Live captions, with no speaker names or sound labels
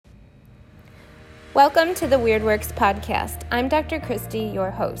Welcome to the Weird Works podcast. I'm Dr. Christy,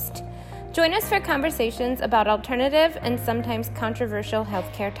 your host. Join us for conversations about alternative and sometimes controversial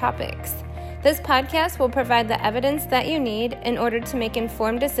healthcare topics. This podcast will provide the evidence that you need in order to make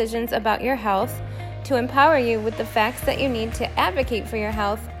informed decisions about your health, to empower you with the facts that you need to advocate for your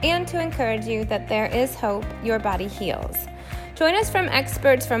health, and to encourage you that there is hope your body heals. Join us from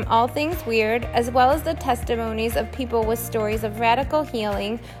experts from all things weird, as well as the testimonies of people with stories of radical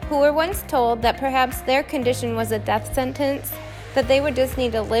healing who were once told that perhaps their condition was a death sentence, that they would just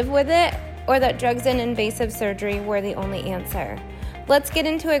need to live with it, or that drugs and invasive surgery were the only answer. Let's get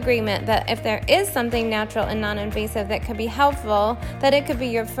into agreement that if there is something natural and non-invasive that could be helpful, that it could be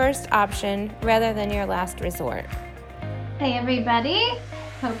your first option rather than your last resort. Hey everybody,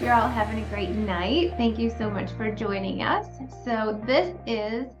 hope you're all having a great night. Thank you so much for joining us. So this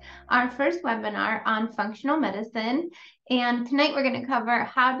is our first webinar on functional medicine, and tonight we're going to cover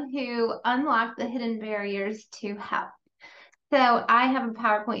how to unlock the hidden barriers to health. So I have a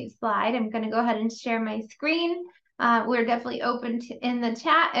PowerPoint slide. I'm going to go ahead and share my screen. We're definitely open to in the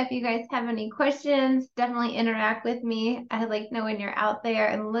chat. If you guys have any questions, definitely interact with me. I like knowing you're out there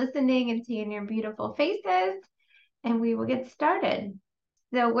and listening and seeing your beautiful faces, and we will get started.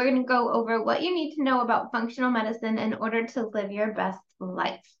 So we're going to go over what you need to know about functional medicine in order to live your best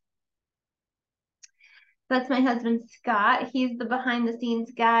life. That's my husband, Scott. He's the behind the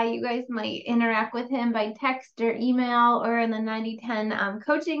scenes guy. You guys might interact with him by text or email or in the 9010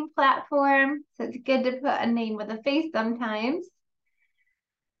 coaching platform. So it's good to put a name with a face sometimes.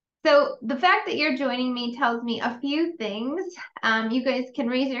 So the fact that you're joining me tells me a few things. You guys can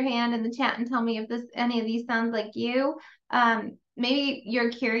raise your hand in the chat and tell me if any of these sounds like you. Maybe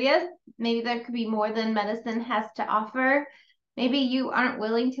you're curious. Maybe there could be more than medicine has to offer. Maybe you aren't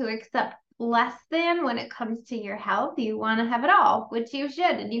willing to accept less than when it comes to your health. You want to have it all, which you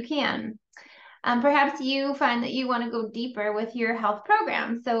should and you can. Perhaps you find that you want to go deeper with your health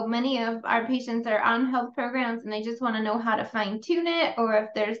program. So many of our patients are on health programs and they just want to know how to fine tune it, or if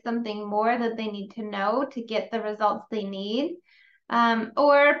there's something more that they need to know to get the results they need.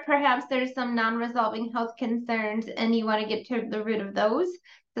 Or perhaps there's some non-resolving health concerns and you want to get to the root of those.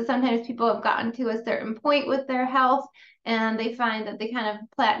 So sometimes people have gotten to a certain point with their health and they find that they kind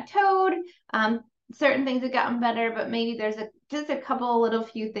of plateaued. Certain things have gotten better, but maybe there's just a couple little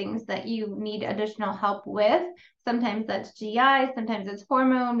few things that you need additional help with. Sometimes that's GI, sometimes it's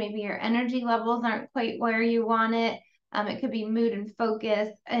hormone, maybe your energy levels aren't quite where you want it. It could be mood and focus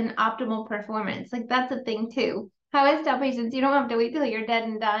and optimal performance. Like that's a thing too. I always tell patients, you don't have to wait till you're dead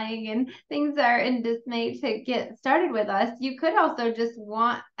and dying and things are in dismay to get started with us. You could also just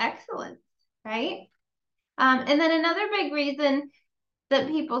want excellence, right? And then another big reason that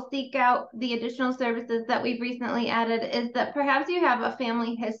people seek out the additional services that we've recently added is that perhaps you have a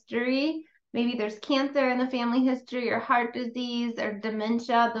family history. Maybe there's cancer in the family history or heart disease or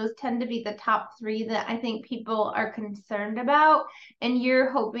dementia. Those tend to be the top three that I think people are concerned about, and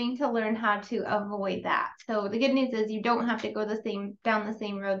you're hoping to learn how to avoid that. So the good news is you don't have to go down the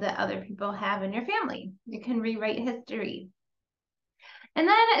same road that other people have in your family. You can rewrite history. And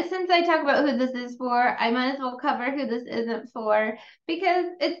then since I talk about who this is for, I might as well cover who this isn't for, because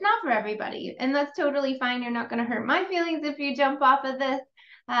it's not for everybody. And that's totally fine. You're not going to hurt my feelings if you jump off of this.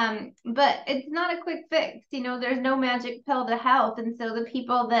 But it's not a quick fix. You know, there's no magic pill to health. And so the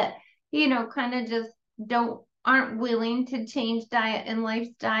people that, you know, kind of just aren't willing to change diet and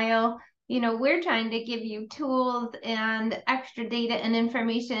lifestyle, you know, we're trying to give you tools and extra data and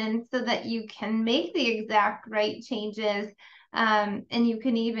information so that you can make the exact right changes. And you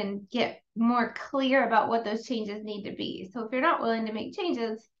can even get more clear about what those changes need to be. So if you're not willing to make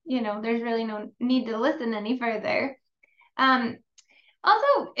changes, you know, there's really no need to listen any further.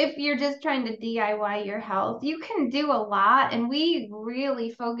 Also, if you're just trying to DIY your health, you can do a lot. And we really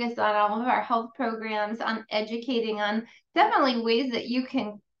focus on all of our health programs on educating on definitely ways that you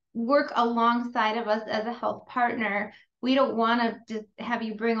can work alongside of us as a health partner. We don't want to just have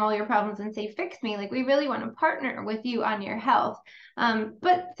you bring all your problems and say, fix me. Like, we really want to partner with you on your health.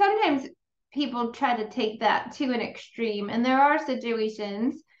 But sometimes people try to take that to an extreme. And there are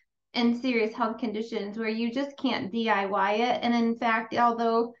situations and serious health conditions where you just can't DIY it. And in fact,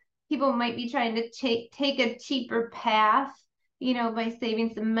 although people might be trying to take a cheaper path, you know, by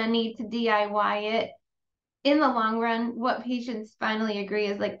saving some money to DIY it, in the long run, what patients finally agree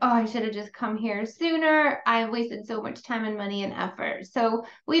is like, oh, I should have just come here sooner. I wasted so much time and money and effort. So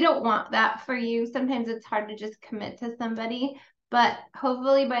we don't want that for you. Sometimes it's hard to just commit to somebody, but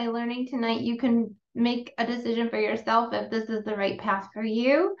hopefully by learning tonight, you can make a decision for yourself if this is the right path for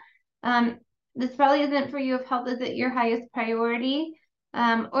you. This probably isn't for you if health isn't your highest priority.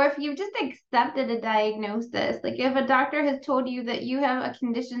 Or if you've just accepted a diagnosis, like if a doctor has told you that you have a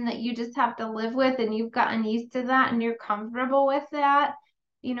condition that you just have to live with and you've gotten used to that and you're comfortable with that,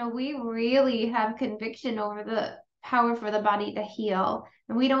 we really have conviction over the power for the body to heal.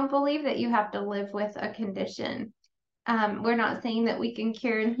 And we don't believe that you have to live with a condition. We're not saying that we can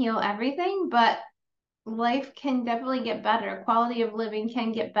cure and heal everything, but life can definitely get better. Quality of living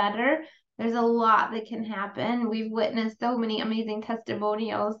can get better. There's a lot that can happen. We've witnessed so many amazing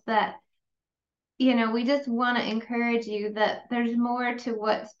testimonials that, we just want to encourage you that there's more to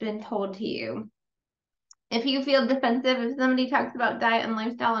what's been told to you. If you feel defensive, if somebody talks about diet and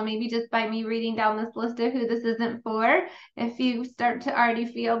lifestyle, and maybe just by me reading down this list of who this isn't for, if you start to already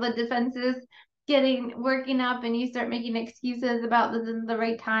feel the defenses working up and you start making excuses about this isn't the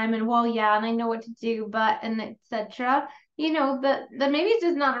right time and well, yeah, and I know what to do, but and etc. That maybe it's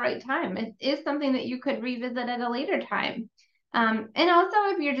just not a right time. It is something that you could revisit at a later time. And also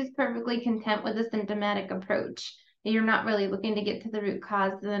if you're just perfectly content with a symptomatic approach, you're not really looking to get to the root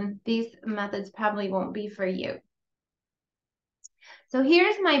cause, then these methods probably won't be for you. So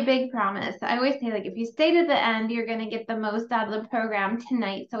here's my big promise. I always say, like, if you stay to the end, you're going to get the most out of the program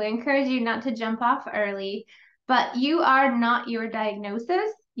tonight. So I encourage you not to jump off early, but you are not your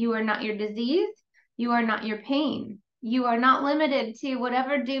diagnosis. You are not your disease. You are not your pain. You are not limited to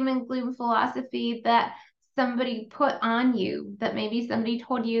whatever doom and gloom philosophy that somebody put on you, that maybe somebody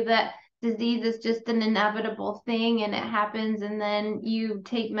told you that disease is just an inevitable thing and it happens and then you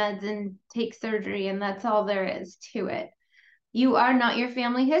take meds and take surgery and that's all there is to it. You are not your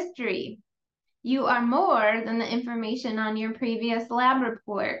family history. You are more than the information on your previous lab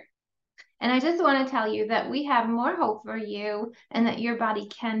report. And I just want to tell you that we have more hope for you and that your body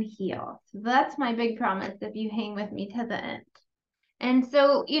can heal. So that's my big promise if you hang with me to the end. And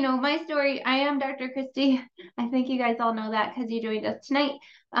so, my story, I am Dr. Christy. I think you guys all know that because you joined us tonight.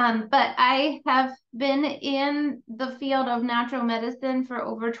 But I have been in the field of natural medicine for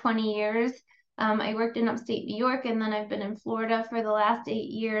over 20 years. I worked in upstate New York, and then I've been in Florida for the last 8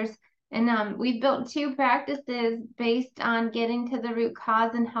 years. And we've built 2 practices based on getting to the root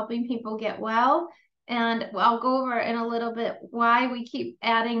cause and helping people get well. And I'll go over in a little bit why we keep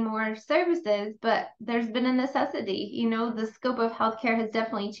adding more services, but there's been a necessity. The scope of healthcare has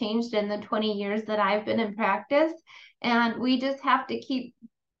definitely changed in the 20 years that I've been in practice. And we just have to keep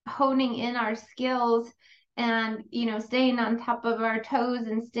honing in our skills and, staying on top of our toes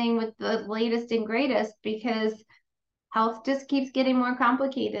and staying with the latest and greatest, because health just keeps getting more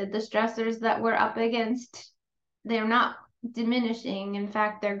complicated. The stressors that we're up against, they're not diminishing. In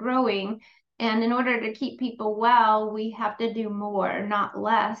fact, they're growing. And in order to keep people well, we have to do more, not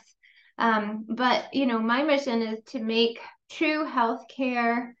less. But, my mission is to make true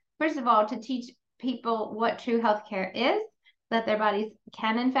healthcare, first of all, to teach people what true healthcare is, that their bodies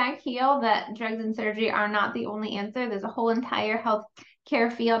can in fact heal, that drugs and surgery are not the only answer. There's a whole entire health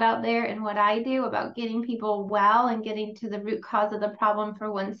care field out there in what I do about getting people well and getting to the root cause of the problem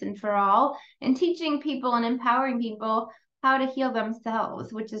for once and for all, and teaching people and empowering people how to heal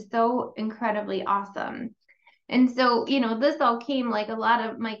themselves, which is so incredibly awesome. And so, this all came like a lot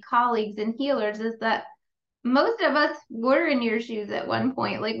of my colleagues and healers, is that most of us were in your shoes at one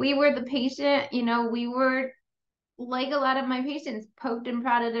point. Like we were the patient, we were like a lot of my patients, poked and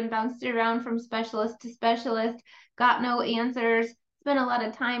prodded and bounced around from specialist to specialist, got no answers, spent a lot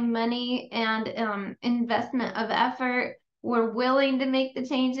of time, money, and investment of effort, were willing to make the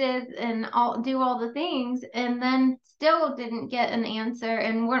changes and do all the things, and then still didn't get an answer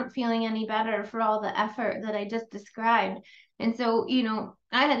and weren't feeling any better for all the effort that I just described. And so,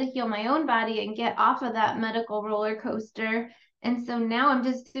 I had to heal my own body and get off of that medical roller coaster. And so now I'm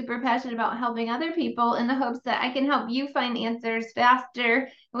just super passionate about helping other people in the hopes that I can help you find answers faster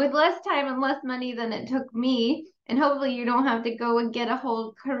with less time and less money than it took me. And hopefully you don't have to go and get a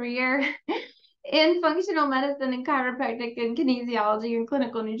whole career in functional medicine and chiropractic and kinesiology and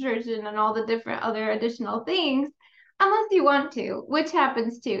clinical nutrition and all the different other additional things, unless you want to, which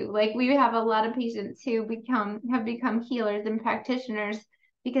happens too. Like we have a lot of patients who have become healers and practitioners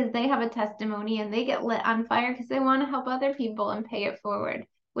because they have a testimony and they get lit on fire because they want to help other people and pay it forward,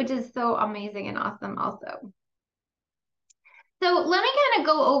 which is so amazing and awesome also. So let me kind of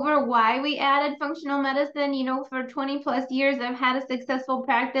go over why we added functional medicine. For 20 plus years, I've had a successful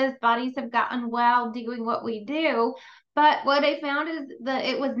practice. Bodies have gotten well doing what we do. But what I found is that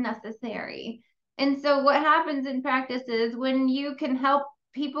it was necessary. And so what happens in practice is when you can help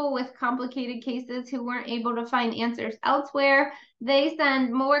people with complicated cases who weren't able to find answers elsewhere, they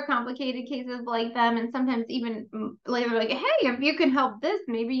send more complicated cases like them, and sometimes even later like, hey, if you can help this,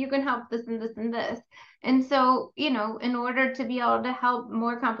 maybe you can help this and this and this. And so, you know, in order to be able to help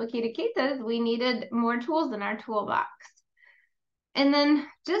more complicated cases, we needed more tools in our toolbox. And then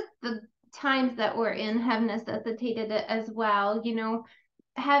just the times that we're in have necessitated it as well. You know,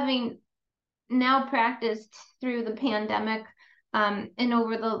 having now practiced through the pandemic and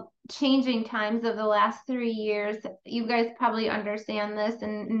over the changing times of the last 3 years, you guys probably understand this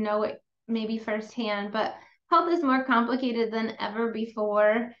and know it maybe firsthand, but health is more complicated than ever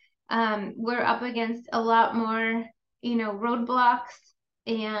before. We're up against a lot more, you know, roadblocks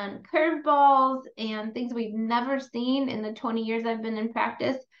and curveballs and things we've never seen in the 20 years I've been in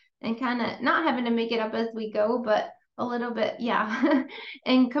practice, and kind of not having to make it up as we go, but a little bit, yeah.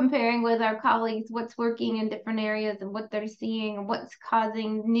 And comparing with our colleagues what's working in different areas and what they're seeing and what's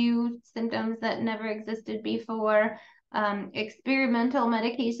causing new symptoms that never existed before, experimental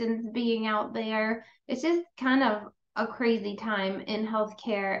medications being out there. It's just kind of a crazy time in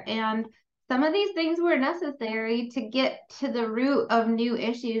healthcare, and some of these things were necessary to get to the root of new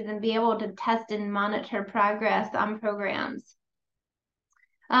issues and be able to test and monitor progress on programs.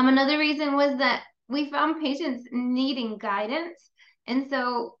 Another reason was that we found patients needing guidance. And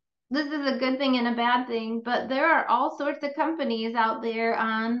so this is a good thing and a bad thing, but there are all sorts of companies out there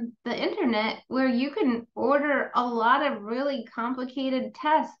on the internet where you can order a lot of really complicated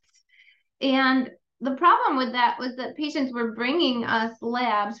tests. And the problem with that was that patients were bringing us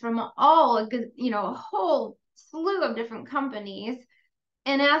labs from all, you know, a whole slew of different companies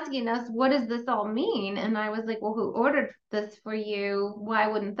and asking us, what does this all mean? And I was like, well, who ordered this for you? Why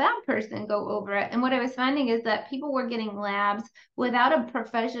wouldn't that person go over it? And what I was finding is that people were getting labs without a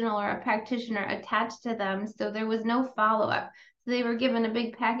professional or a practitioner attached to them. So there was no follow-up. So they were given a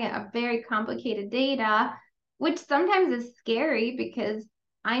big packet of very complicated data, which sometimes is scary because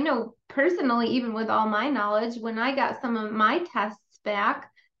I know personally, even with all my knowledge, when I got some of my tests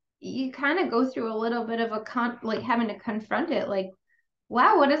back, you kind of go through a little bit of like having to confront it, like,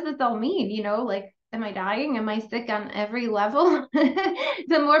 wow, what does this all mean? You know, like, am I dying? Am I sick on every level?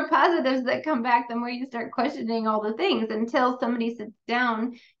 The more positives that come back, the more you start questioning all the things until somebody sits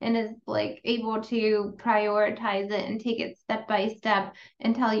down and is like able to prioritize it and take it step by step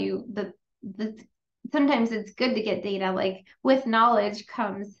and tell you that sometimes it's good to get data. Like with knowledge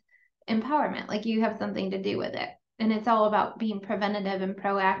comes empowerment, like you have something to do with it. And it's all about being preventative and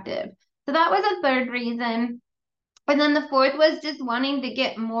proactive. So that was a third reason. And then the fourth was just wanting to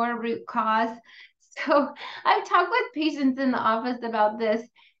get more root cause. So I've talked with patients in the office about this.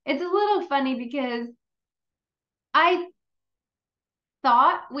 It's a little funny because I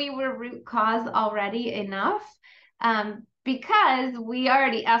thought we were root cause already enough, because we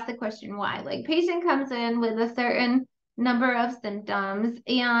already asked the question why. Like patient comes in with a certain number of symptoms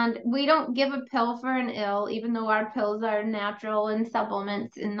and we don't give a pill for an ill, even though our pills are natural and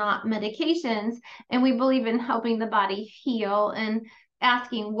supplements and not medications, and we believe in helping the body heal and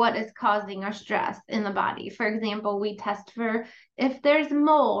asking what is causing our stress in the body. For example, we test for if there's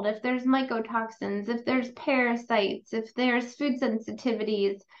mold, if there's mycotoxins, if there's parasites, if there's food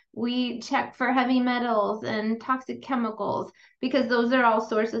sensitivities. We check for heavy metals and toxic chemicals because those are all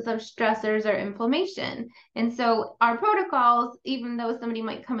sources of stressors or inflammation. And so our protocols, even though somebody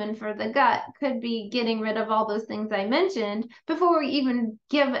might come in for the gut, could be getting rid of all those things I mentioned before we even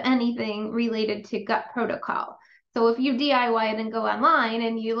give anything related to gut protocol. So if you DIY it and go online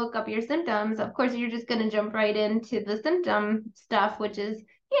and you look up your symptoms, of course, you're just going to jump right into the symptom stuff, which is,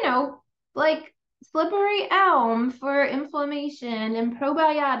 you know, like slippery elm for inflammation and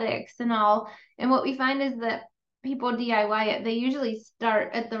probiotics and all. And what we find is that people DIY it, they usually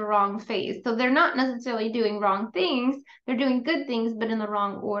start at the wrong phase. So they're not necessarily doing wrong things, they're doing good things, but in the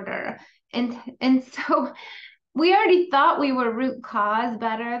wrong order. And so we already thought we were root cause,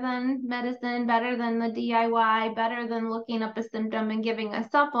 better than medicine, better than the DIY, better than looking up a symptom and giving a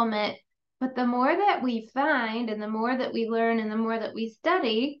supplement. But the more that we find and the more that we learn and the more that we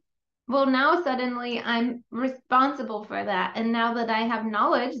study, well, now suddenly I'm responsible for that. And now that I have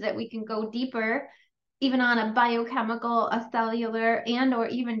knowledge that we can go deeper, even on a biochemical, a cellular, and or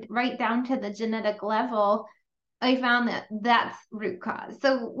even right down to the genetic level, I found that that's root cause.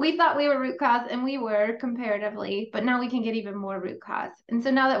 So we thought we were root cause, and we were comparatively, but now we can get even more root cause. And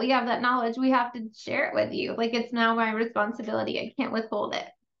so now that we have that knowledge, we have to share it with you. Like it's now my responsibility. I can't withhold it.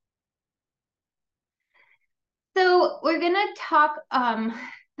 So we're gonna talk,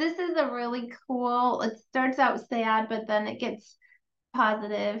 this is a really cool, it starts out sad, but then it gets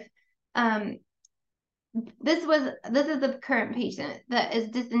positive. This is the current patient that is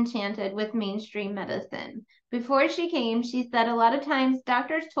disenchanted with mainstream medicine. Before she came, she said a lot of times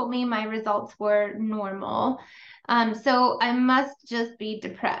doctors told me my results were normal. So I must just be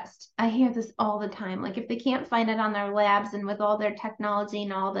depressed. I hear this all the time. Like if they can't find it on their labs and with all their technology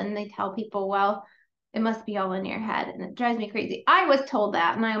and all, then they tell people, well, it must be all in your head. And it drives me crazy. I was told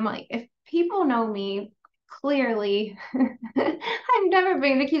that. And I'm like, if people know me, clearly, I've never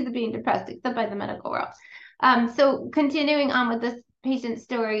been accused of being depressed except by the medical world. So continuing on with this patient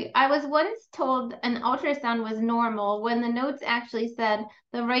story, I was once told an ultrasound was normal when the notes actually said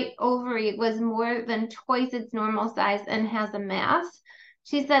the right ovary was more than twice its normal size and has a mass.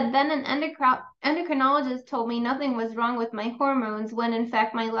 She said, then an endocrinologist told me nothing was wrong with my hormones when in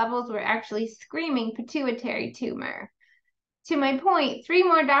fact my levels were actually screaming pituitary tumor. To my point, 3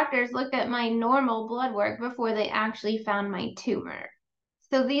 more doctors looked at my normal blood work before they actually found my tumor.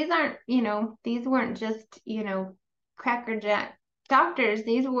 So these aren't, these weren't just, crackerjack doctors.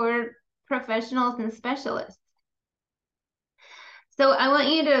 These were professionals and specialists. So I want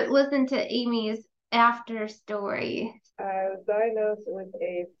you to listen to Amy's after story. I was diagnosed with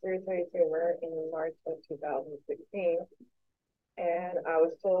a pituitary tumor in March of 2016, and I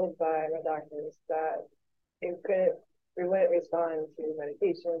was told by my doctors that we wouldn't respond to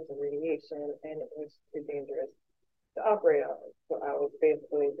medications or radiation, and it was too dangerous to operate on. So I was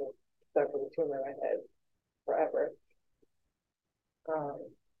basically just stuck with a tumor in my head forever.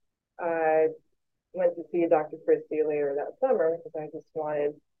 I went to see Dr. Christie later that summer because I just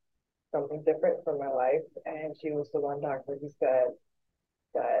wanted something different for my life, and she was the one doctor who said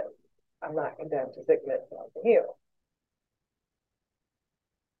that I'm not condemned to sickness and I can heal.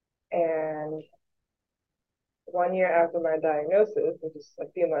 And 1 year after my diagnosis, which is a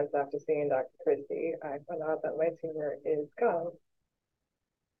few months after seeing Dr. Christie, I found out that my tumor is gone.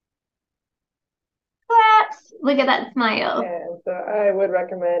 Claps! Look at that smile. And so I would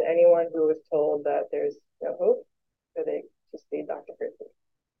recommend anyone who is told that there's no hope that they just see Dr. Christie.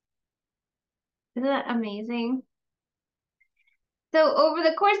 Isn't that amazing? So over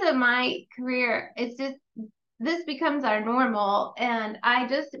the course of my career, it's just this becomes our normal. And I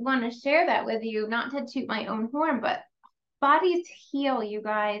just want to share that with you, not to toot my own horn, but bodies heal, you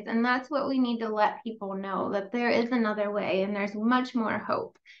guys. And that's what we need to let people know, that there is another way and there's much more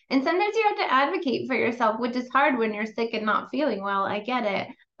hope. And sometimes you have to advocate for yourself, which is hard when you're sick and not feeling well. I get it.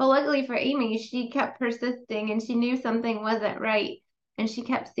 But luckily for Amy, she kept persisting and she knew something wasn't right. And she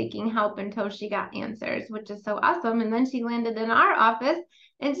kept seeking help until she got answers, which is so awesome. And then she landed in our office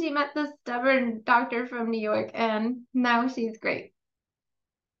and she met this stubborn doctor from New York, and now she's great.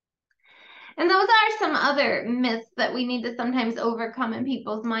 And those are some other myths that we need to sometimes overcome in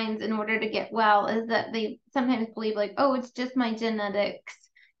people's minds in order to get well, is that they sometimes believe like, oh, it's just my genetics,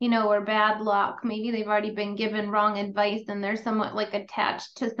 or bad luck. Maybe they've already been given wrong advice and they're somewhat like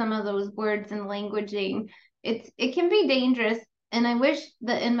attached to some of those words and languaging. It can be dangerous. And I wish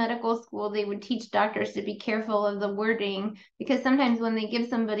that in medical school they would teach doctors to be careful of the wording, because sometimes when they give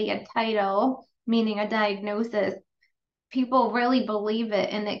somebody a title, meaning a diagnosis, people really believe it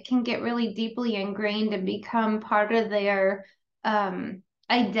and it can get really deeply ingrained and become part of their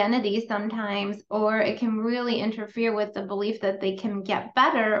identity sometimes, or it can really interfere with the belief that they can get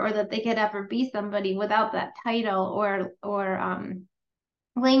better or that they could ever be somebody without that title or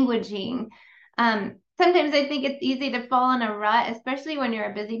languaging. Sometimes I think it's easy to fall in a rut, especially when you're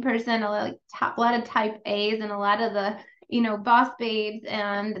a busy person. A lot of type A's and a lot of the boss babes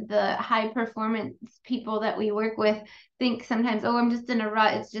and the high performance people that we work with think sometimes, oh, I'm just in a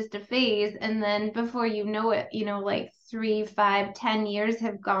rut, it's just a phase. And then before you know it, like 3, 5, 10 years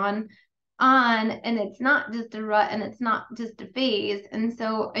have gone on and it's not just a rut and it's not just a phase. And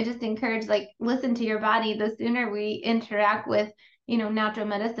so I just encourage, like, listen to your body. The sooner we interact with natural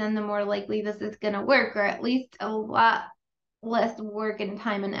medicine, the more likely this is going to work, or at least a lot less work and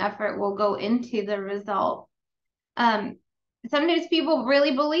time and effort will go into the result. Sometimes people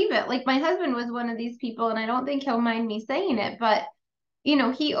really believe it. Like my husband was one of these people, and I don't think he'll mind me saying it, but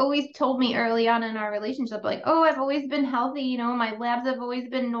he always told me early on in our relationship, like, oh, I've always been healthy. My labs have always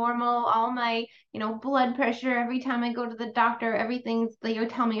been normal. All my, blood pressure, every time I go to the doctor, everything's, they would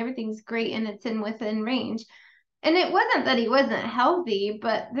tell me everything's great and it's within range. And it wasn't that he wasn't healthy,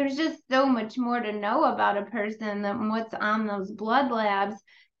 but there's just so much more to know about a person than what's on those blood labs.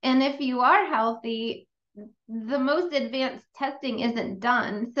 And if you are healthy, the most advanced testing isn't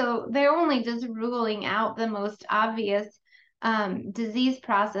done. So they're only just ruling out the most obvious disease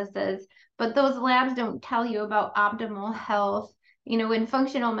processes. But those labs don't tell you about optimal health. In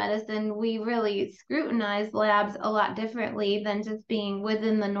functional medicine, we really scrutinize labs a lot differently than just being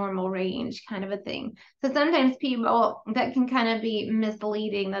within the normal range, kind of a thing. So sometimes people, that can kind of be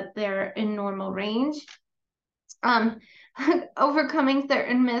misleading that they're in normal range. Overcoming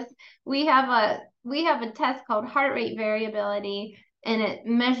certain myths. We have we have a test called heart rate variability, and it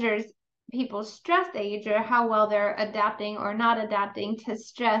measures people's stress age or how well they're adapting or not adapting to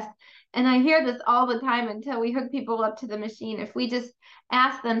stress. And I hear this all the time until we hook people up to the machine. If we just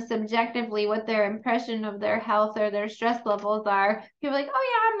ask them subjectively what their impression of their health or their stress levels are, people are like,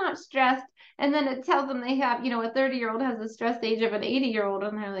 oh yeah, I'm not stressed. And then it tells them they have, a 30-year-old has a stress age of an 80-year-old,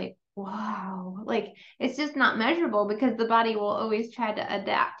 and they're like, wow, like it's just not measurable because the body will always try to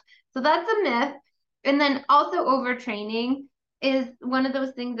adapt. So that's a myth. And then also overtraining is one of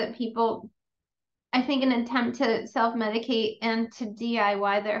those things that people, I think, an attempt to self-medicate and to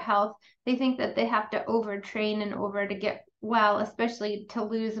DIY their health, they think that they have to overtrain in order to get well, especially to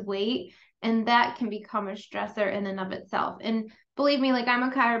lose weight. And that can become a stressor in and of itself. And believe me, like, I'm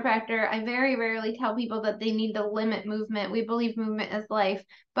a chiropractor. I very rarely tell people that they need to limit movement. We believe movement is life.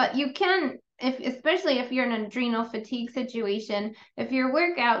 But you can, especially if you're in an adrenal fatigue situation, if your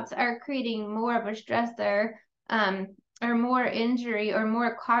workouts are creating more of a stressor, or more injury or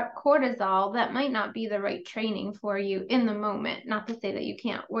more cortisol, that might not be the right training for you in the moment. Not to say that you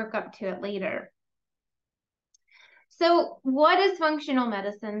can't work up to it later. So what is functional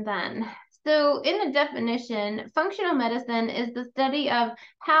medicine then? So in the definition, functional medicine is the study of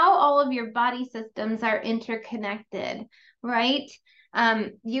how all of your body systems are interconnected, right?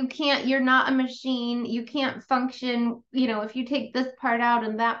 You're not a machine. You can't function, if you take this part out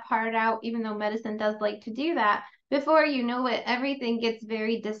and that part out, even though medicine does like to do that, before you know it, everything gets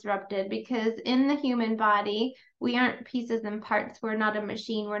very disrupted, because in the human body, we aren't pieces and parts. We're not a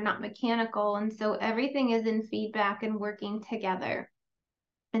machine. We're not mechanical. And so everything is in feedback and working together.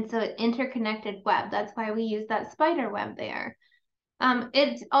 And so an interconnected web. That's why we use that spider web there.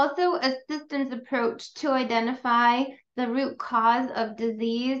 It's also a systems approach to identify the root cause of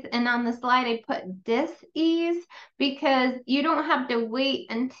disease. And on the slide, I put dis-ease, because you don't have to wait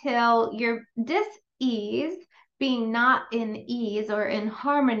until your dis-ease, being not in ease or in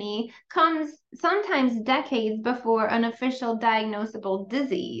harmony, comes sometimes decades before an official diagnosable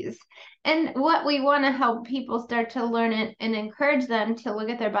disease. And what we want to help people start to learn it and encourage them to look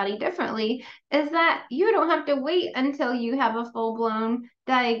at their body differently is that you don't have to wait until you have a full-blown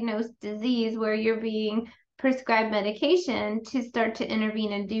diagnosed disease where you're being prescribed medication to start to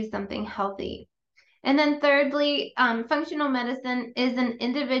intervene and do something healthy. And then thirdly, functional medicine is an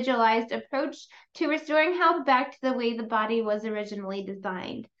individualized approach to restoring health back to the way the body was originally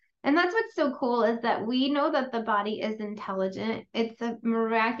designed. And that's what's so cool, is that we know that the body is intelligent. It's a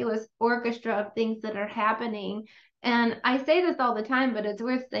miraculous orchestra of things that are happening. And I say this all the time, but it's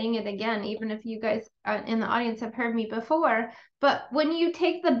worth saying it again, even if you guys in the audience have heard me before. But when you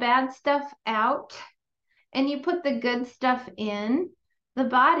take the bad stuff out and you put the good stuff in, the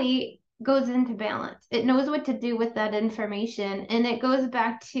body goes into balance. It knows what to do with that information, and it goes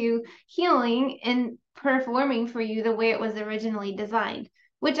back to healing and performing for you the way it was originally designed,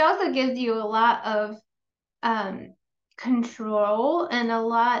 which also gives you a lot of control and a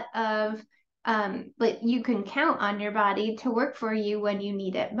lot of but you can count on your body to work for you when you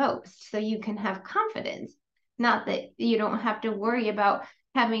need it most. So you can have confidence. Not that you don't have to worry about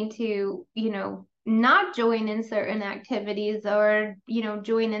having to, not join in certain activities or,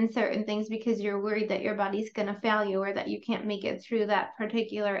 join in certain things because you're worried that your body's going to fail you or that you can't make it through that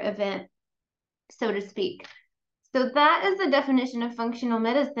particular event, so to speak. So that is the definition of functional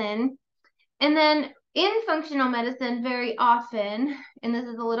medicine. And then in functional medicine, very often, and this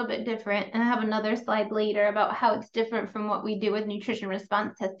is a little bit different, and I have another slide later about how it's different from what we do with nutrition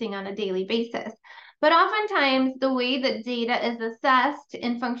response testing on a daily basis. But oftentimes, the way that data is assessed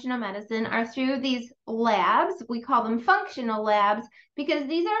in functional medicine are through these labs. We call them functional labs because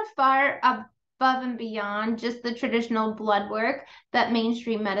these are far above and beyond just the traditional blood work that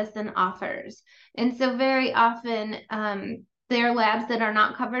mainstream medicine offers. And so very often, they're labs that are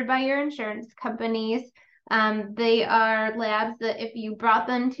not covered by your insurance companies. They are labs that if you brought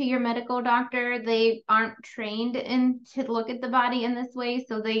them to your medical doctor, they aren't trained to look at the body in this way.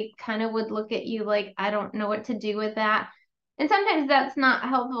 So they kind of would look at you like, I don't know what to do with that. And sometimes that's not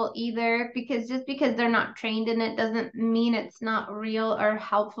helpful either, because just because they're not trained in it doesn't mean it's not real or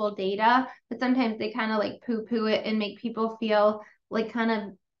helpful data. But sometimes they kind of like poo-poo it and make people feel like kind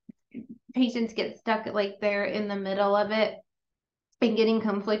of patients get stuck like they're in the middle of it and getting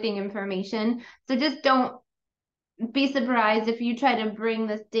conflicting information. So just don't be surprised if you try to bring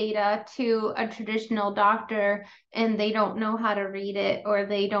this data to a traditional doctor and they don't know how to read it or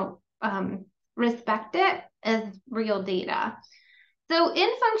they don't respect it as real data. So in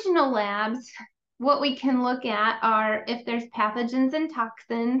functional labs, what we can look at are if there's pathogens and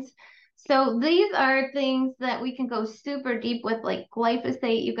toxins. So these are things that we can go super deep with, like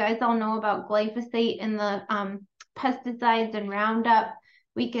glyphosate. You guys all know about glyphosate and the pesticides and Roundup.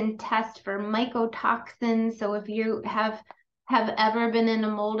 We can test for mycotoxins. So if you have ever been in a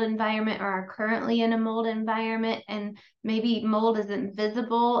mold environment or are currently in a mold environment, and maybe mold isn't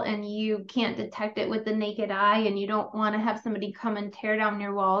visible and you can't detect it with the naked eye, and you don't want to have somebody come and tear down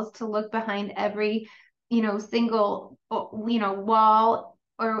your walls to look behind every single wall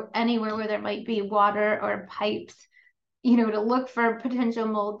or anywhere where there might be water or pipes, to look for potential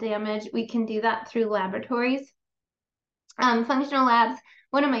mold damage. We can do that through laboratories. Functional labs,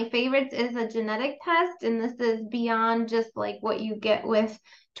 one of my favorites is a genetic test, and this is beyond just like what you get with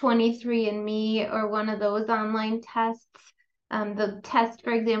 23andMe or one of those online tests. The test,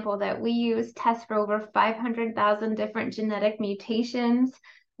 for example, that we use tests for over 500,000 different genetic mutations,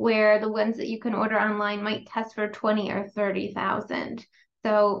 where the ones that you can order online might test for 20 or 30,000.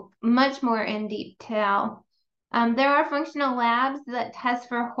 So much more in detail. There are functional labs that test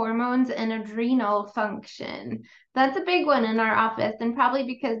for hormones and adrenal function. That's a big one in our office, and probably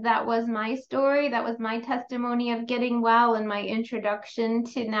because that was my story, that was my testimony of getting well, and my introduction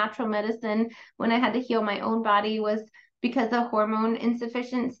to natural medicine when I had to heal my own body was because of hormone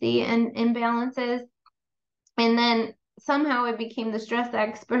insufficiency and imbalances. And then somehow I became the stress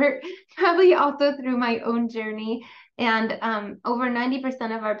expert, probably also through my own journey. And over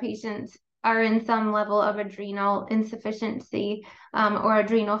 90% of our patients are in some level of adrenal insufficiency or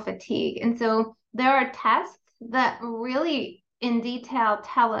adrenal fatigue. And so there are tests that really in detail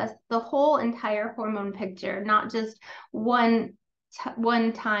tell us the whole entire hormone picture, not just one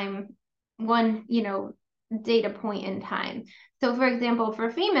data point in time. So for example, for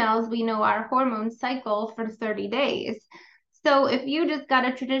females, we know our hormones cycle for 30 days. So if you just got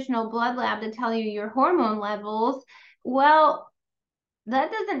a traditional blood lab to tell you your hormone levels, well,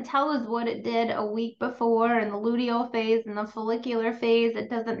 that doesn't tell us what it did a week before in the luteal phase and the follicular phase.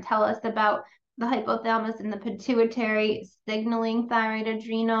 It doesn't tell us about the hypothalamus and the pituitary signaling thyroid,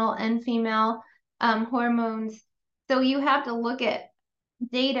 adrenal, and female hormones. So you have to look at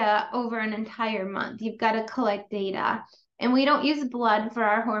data over an entire month. You've got to collect data. And we don't use blood for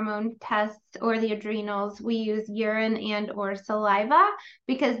our hormone tests or the adrenals. We use urine and or saliva,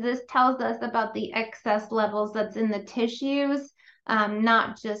 because this tells us about the excess levels that's in the tissues,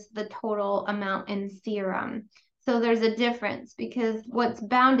 not just the total amount in serum. So there's a difference, because what's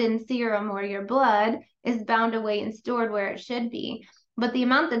bound in serum or your blood is bound away and stored where it should be. But the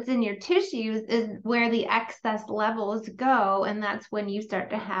amount that's in your tissues is where the excess levels go, and that's when you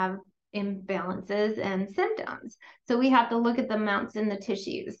start to have imbalances and symptoms. So we have to look at the amounts in the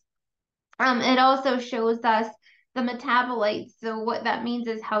tissues. It also shows us the metabolites. So what that means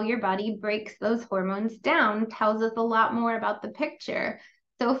is how your body breaks those hormones down, tells us a lot more about the picture.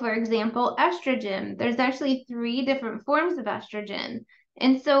 So for example, estrogen, there's actually 3 different forms of estrogen.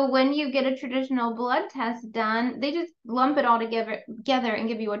 And so when you get a traditional blood test done, they just lump it all together and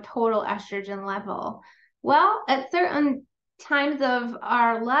give you a total estrogen level. Well, at certain times of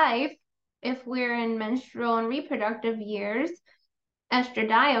our life, if we're in menstrual and reproductive years,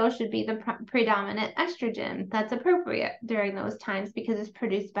 estradiol should be the predominant estrogen that's appropriate during those times, because it's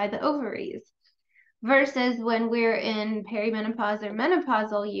produced by the ovaries. Versus when we're in perimenopause or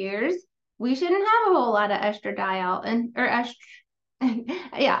menopausal years, we shouldn't have a whole lot of estradiol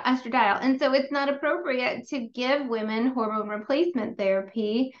estradiol. And so it's not appropriate to give women hormone replacement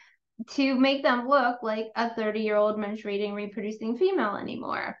therapy to make them look like a 30-year-old menstruating, reproducing female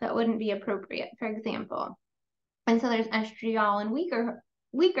anymore. That wouldn't be appropriate, for example. And so there's estriol and weaker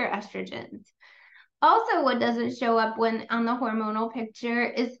estrogens. Also, what doesn't show up when on the hormonal picture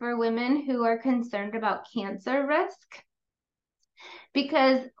is for women who are concerned about cancer risk,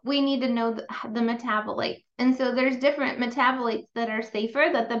 because we need to know the metabolites. And so there's different metabolites that are safer,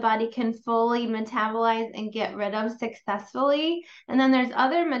 that the body can fully metabolize and get rid of successfully. And then there's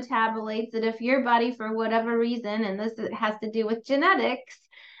other metabolites that if your body, for whatever reason, and this has to do with genetics,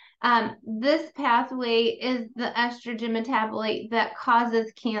 this pathway is the estrogen metabolite that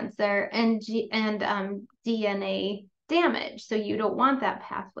causes cancer and DNA damage. So you don't want that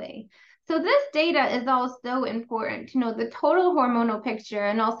pathway. So this data is also important to know the total hormonal picture,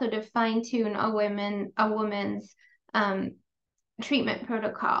 and also to fine tune a woman's treatment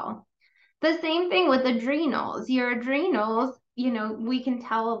protocol. The same thing with adrenals. Your adrenals, we can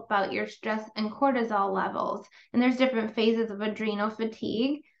tell about your stress and cortisol levels. And there's different phases of adrenal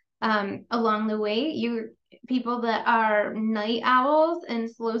fatigue. along the way. People that are night owls and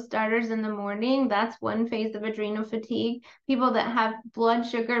slow starters in the morning, that's one phase of adrenal fatigue. People that have blood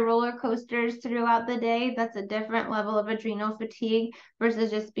sugar roller coasters throughout the day, that's a different level of adrenal fatigue versus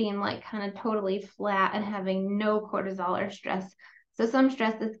just being like kind of totally flat and having no cortisol or stress. So some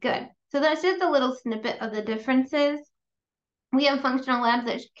stress is good. So that's just a little snippet of the differences. We have functional labs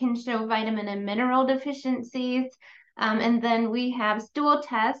that can show vitamin and mineral deficiencies. And then we have stool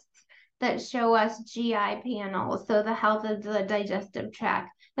tests that show us GI panels, so the health of the digestive tract.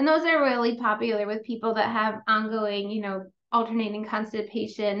 And those are really popular with people that have ongoing, alternating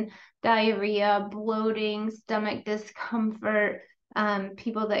constipation, diarrhea, bloating, stomach discomfort,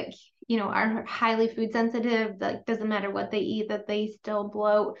 people that, are highly food sensitive, that doesn't matter what they eat, that they still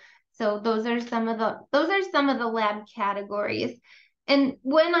bloat. So those are some of the lab categories. And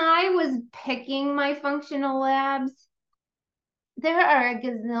when I was picking my functional labs, there are a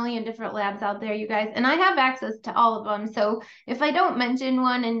gazillion different labs out there, you guys, and I have access to all of them. So if I don't mention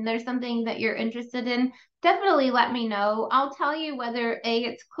one and there's something that you're interested in, definitely let me know. I'll tell you whether A,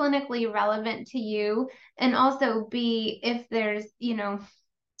 it's clinically relevant to you, and also B, if there's,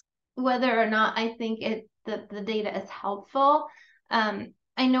 whether or not I think the data is helpful.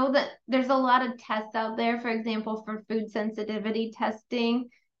 I know that there's a lot of tests out there, for example, for food sensitivity testing.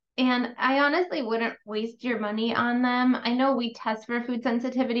 And I honestly wouldn't waste your money on them. I know we test for food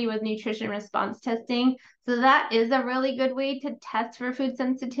sensitivity with nutrition response testing. So that is a really good way to test for food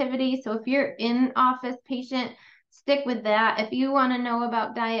sensitivity. So if you're in office patient, stick with that. If you want to know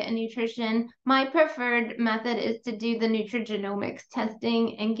about diet and nutrition, my preferred method is to do the nutrigenomics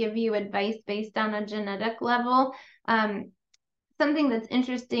testing and give you advice based on a genetic level. Something that's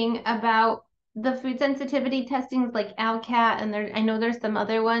interesting about the food sensitivity testings like ALCAT, and I know there's some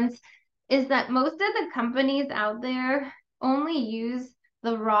other ones, is that most of the companies out there only use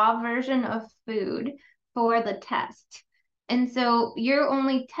the raw version of food for the test. And so you're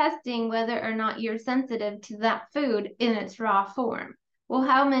only testing whether or not you're sensitive to that food in its raw form. Well,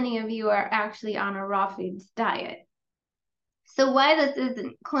 how many of you are actually on a raw foods diet? So why this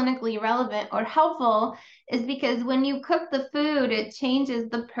isn't clinically relevant or helpful is because when you cook the food, it changes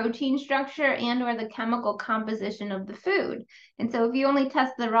the protein structure and or the chemical composition of the food. And so if you only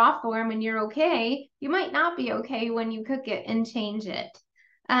test the raw form and you're okay, you might not be okay when you cook it and change it.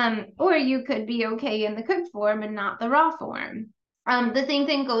 Or you could be okay in the cooked form and not the raw form. The same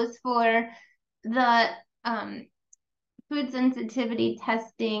thing goes for the food sensitivity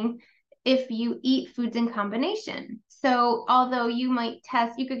testing if you eat foods in combination. So although you might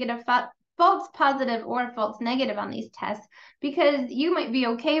test, you could get a false positive or false negative on these tests because you might be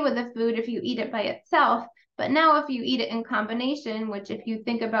okay with the food if you eat it by itself. But now if you eat it in combination, which if you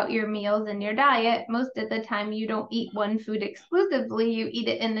think about your meals and your diet, most of the time you don't eat one food exclusively, you eat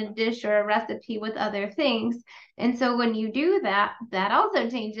it in a dish or a recipe with other things. And so when you do that, that also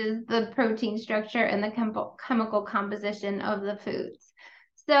changes the protein structure and the chemical composition of the foods.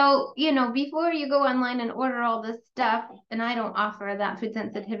 So, before you go online and order all this stuff, and I don't offer that food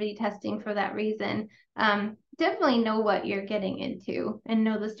sensitivity testing for that reason, definitely know what you're getting into and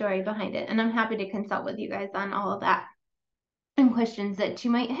know the story behind it. And I'm happy to consult with you guys on all of that and questions that you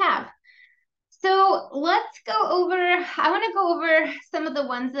might have. So let's go over, I want to go over some of the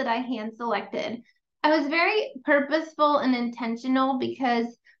ones that I hand selected. I was very purposeful and intentional because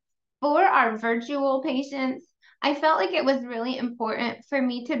for our virtual patients, I felt like it was really important for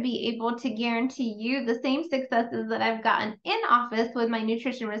me to be able to guarantee you the same successes that I've gotten in office with my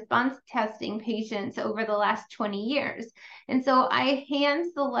nutrition response testing patients over the last 20 years. And so I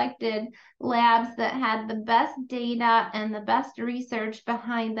hand selected labs that had the best data and the best research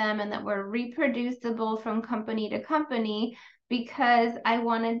behind them and that were reproducible from company to company because I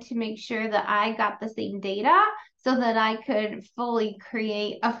wanted to make sure that I got the same data so that I could fully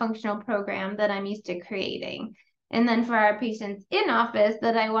create a functional program that I'm used to creating. And then for our patients in office,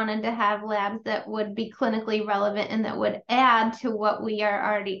 that I wanted to have labs that would be clinically relevant and that would add to what we are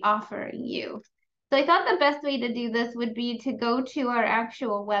already offering you. So I thought the best way to do this would be to go to our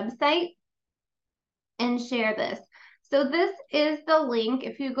actual website and share this. So this is the link.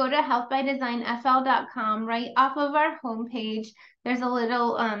 If you go to healthbydesignfl.com, right off of our homepage, there's a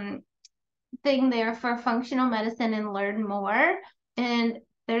little thing there for functional medicine and learn more. And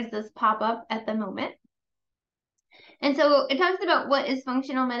there's this pop-up at the moment. And so it talks about what is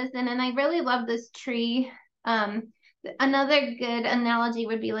functional medicine. And I really love this tree. Another good analogy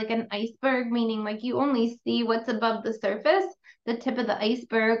would be like an iceberg, meaning like you only see what's above the surface. the tip of the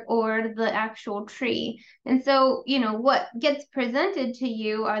iceberg or the actual tree. And so, you know, what gets presented to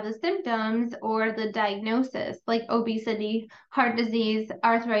you are the symptoms or the diagnosis, like obesity, heart disease,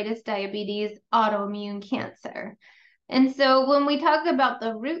 arthritis, diabetes, autoimmune cancer. And so when we talk about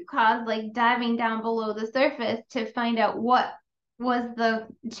the root cause, like diving down below the surface to find out what was the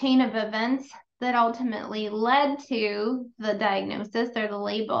chain of events that ultimately led to the diagnosis or the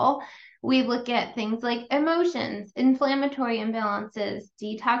label, we look at things like emotions, inflammatory imbalances,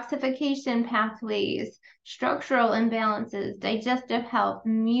 detoxification pathways, structural imbalances, digestive health,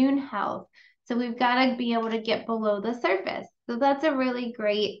 immune health. So we've got to be able to get below the surface. So that's a really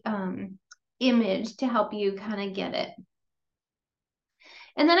great image to help you kind of get it.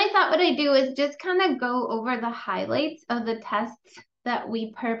 And then I thought what I'd do is just kind of go over the highlights of the tests that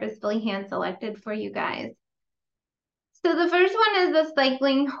we purposefully hand selected for you guys. So the first one is the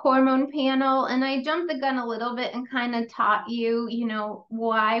cycling hormone panel, and I jumped the gun a little bit and kind of taught you, you know,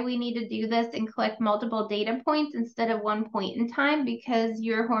 why we need to do this and collect multiple data points instead of one point in time, because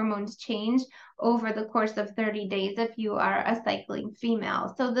your hormones change over the course of 30 days if you are a cycling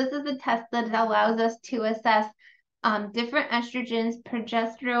female. So this is a test that allows us to assess different estrogens,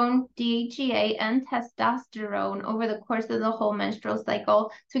 progesterone, DHEA, and testosterone over the course of the whole menstrual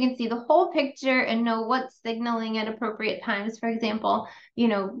cycle. So we can see the whole picture and know what's signaling at appropriate times. For example, you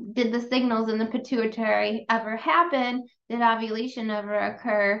know, did the signals in the pituitary ever happen? Did ovulation ever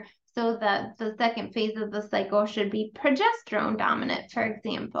occur? So that the second phase of the cycle should be progesterone dominant, for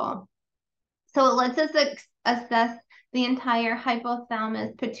example. So it lets us assess the entire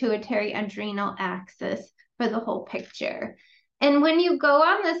hypothalamus pituitary adrenal axis for the whole picture. And when you go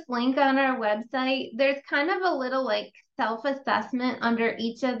on this link on our website, there's kind of a little like self-assessment under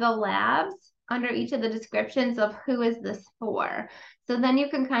each of the labs, under each of the descriptions of who is this for. So then you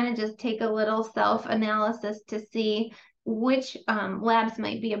can kind of just take a little self-analysis to see which labs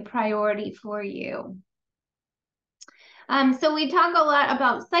might be a priority for you. So we talk a lot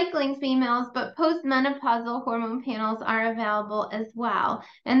about cycling females, but postmenopausal hormone panels are available as well.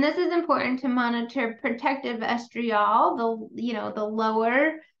 And this is important to monitor protective estriol, the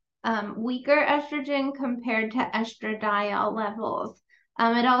lower, weaker estrogen compared to estradiol levels.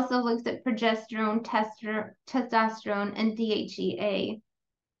 It also looks at progesterone, testosterone, and DHEA.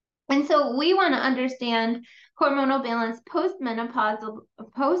 And so we want to understand hormonal balance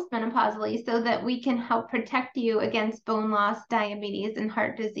postmenopausally so that we can help protect you against bone loss, diabetes, and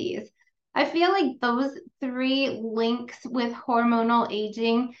heart disease. I feel like those three links with hormonal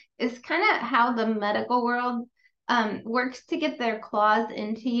aging is kind of how the medical world works to get their claws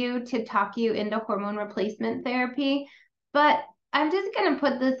into you to talk you into hormone replacement therapy. But I'm just going to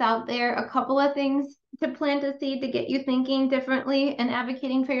put this out there, a couple of things to plant a seed to get you thinking differently and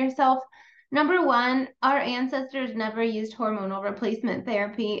advocating for yourself. Number one, our ancestors never used hormonal replacement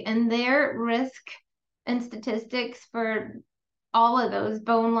therapy, and their risk and statistics for all of those,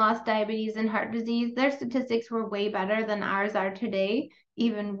 bone loss, diabetes, and heart disease, their statistics were way better than ours are today,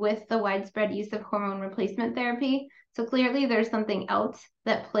 even with the widespread use of hormone replacement therapy. So clearly there's something else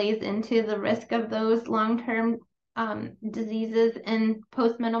that plays into the risk of those long-term diseases in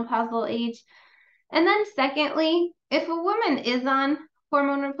postmenopausal age. And then secondly, if a woman is on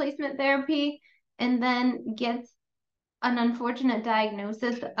hormone replacement therapy and then gets an unfortunate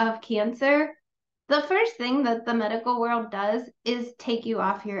diagnosis of cancer, the first thing that the medical world does is take you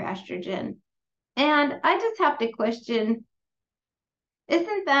off your estrogen. And I just have to question,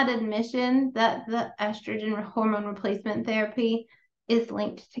 isn't that admission that the estrogen hormone replacement therapy is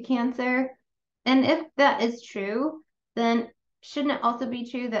linked to cancer? And if that is true, then shouldn't it also be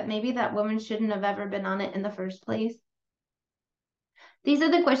true that maybe that woman shouldn't have ever been on it in the first place? These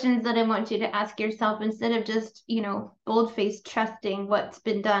are the questions that I want you to ask yourself instead of just, bold-faced trusting what's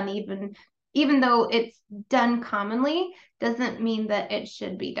been done, even though it's done commonly, doesn't mean that it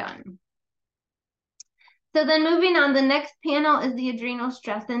should be done. So then moving on, the next panel is the adrenal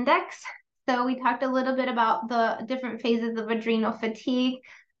stress index. So we talked a little bit about the different phases of adrenal fatigue.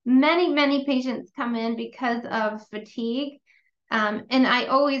 Many patients come in because of fatigue. And I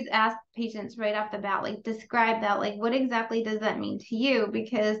always ask patients right off the bat, like, describe that, like, what exactly does that mean to you?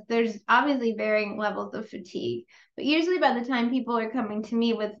 Because there's obviously varying levels of fatigue. But usually by the time people are coming to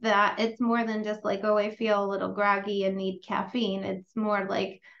me with that, it's more than just like, oh, I feel a little groggy and need caffeine. It's more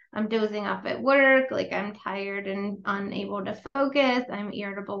like, I'm dozing off at work, like I'm tired and unable to focus. I'm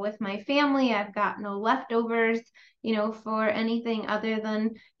irritable with my family. I've got no leftovers, for anything other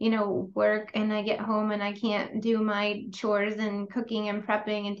than, work. And I get home and I can't do my chores and cooking and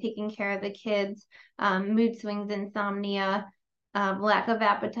prepping and taking care of the kids, mood swings, insomnia. lack of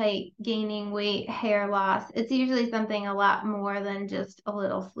appetite, gaining weight, hair loss. It's usually something a lot more than just a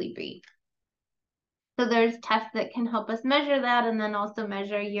little sleepy. So there's tests that can help us measure that and then also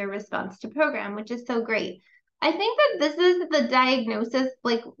measure your response to program, which is so great. I think that this is the diagnosis,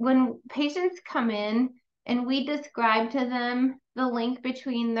 like when patients come in and we describe to them the link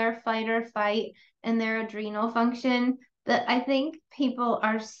between their fight or flight and their adrenal function, that I think people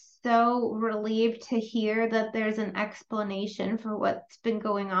are so relieved to hear that there's an explanation for what's been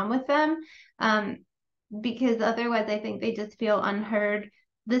going on with them. Because otherwise I think they just feel unheard.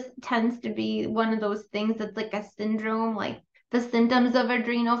 This tends to be one of those things that's like a syndrome, like the symptoms of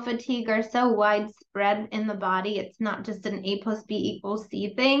adrenal fatigue are so widespread in the body. It's not just an A plus B equals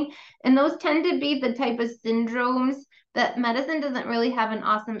C thing. And those tend to be the type of syndromes that medicine doesn't really have an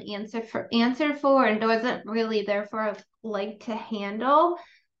awesome answer for and doesn't really therefore like to handle.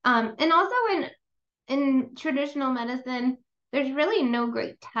 And also in traditional medicine, there's really no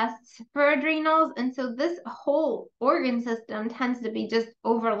great tests for adrenals. And so this whole organ system tends to be just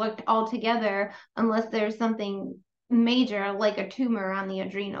overlooked altogether unless there's something major like a tumor on the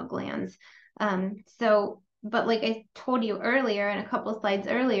adrenal glands. But like I told you earlier, in a couple slides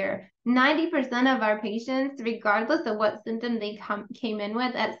earlier, 90% of our patients, regardless of what symptom they came in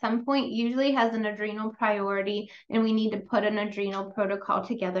with, at some point usually has an adrenal priority, and we need to put an adrenal protocol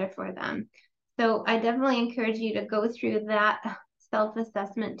together for them. So I definitely encourage you to go through that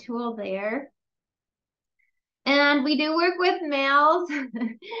self-assessment tool there. And we do work with males.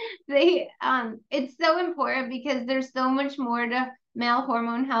 It's so important because there's so much more to male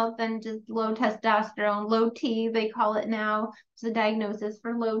hormone health than just low testosterone, low T, they call it now. It's a diagnosis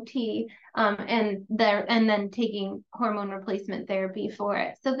for low T, and then taking hormone replacement therapy for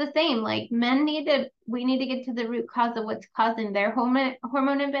it. So the same, like we need to get to the root cause of what's causing their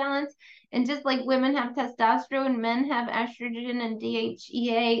hormone imbalance. And just like women have testosterone, men have estrogen and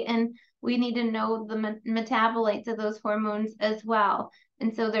DHEA, and we need to know the metabolites of those hormones as well.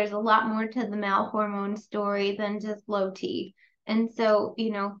 And so there's a lot more to the male hormone story than just low T. And so,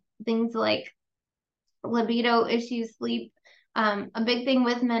 things like libido issues, sleep. A big thing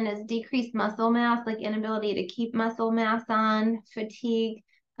with men is decreased muscle mass, like inability to keep muscle mass on, fatigue.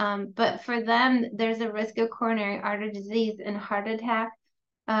 But for them, there's a risk of coronary artery disease and heart attack.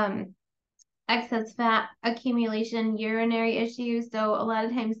 Excess fat accumulation, urinary issues. So a lot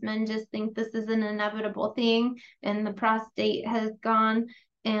of times men just think this is an inevitable thing and the prostate has gone,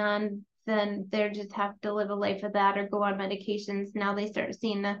 and then they just have to live a life of that or go on medications. Now they start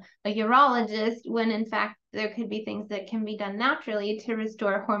seeing a urologist when in fact there could be things that can be done naturally to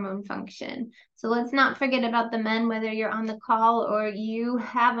restore hormone function. So let's not forget about the men, whether you're on the call or you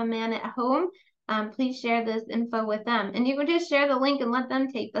have a man at home. Please share this info with them. And you can just share the link and let them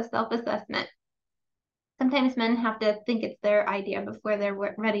take the self-assessment. Sometimes men have to think it's their idea before they're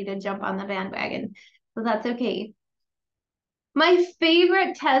ready to jump on the bandwagon. So that's okay. My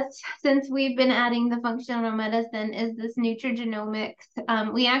favorite test since we've been adding the functional medicine is this nutrigenomics.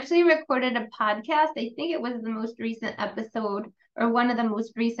 We actually recorded a podcast. I think it was the most recent episode or one of the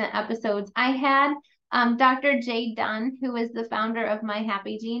most recent episodes. I had Dr. Jay Dunn, who is the founder of My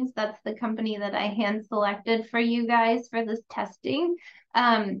Happy Genes. That's the company that I hand selected for you guys for this testing.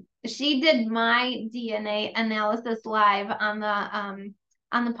 She did my DNA analysis live on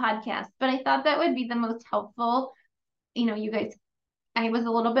the podcast, but I thought that would be the most helpful. You guys, I was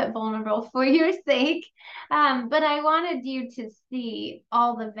a little bit vulnerable for your sake, but I wanted you to see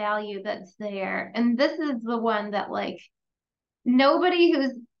all the value that's there. And this is the one that nobody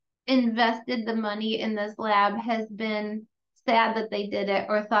who's invested the money in this lab has been sad that they did it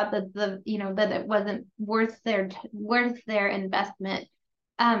or thought that that it wasn't worth their investment.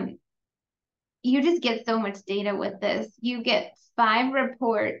 You just get so much data with this. You get 5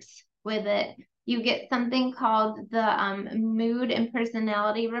 reports with it. You get something called the mood and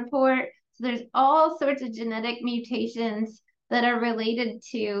personality report. So there's all sorts of genetic mutations that are related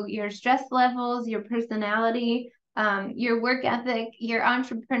to your stress levels, your personality, your work ethic, your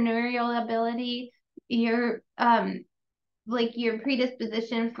entrepreneurial ability, your your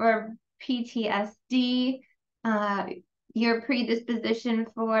predisposition for PTSD, your predisposition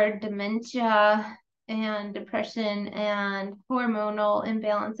for dementia and depression and hormonal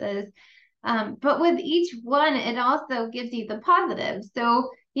imbalances. But with each one, it also gives you the positives.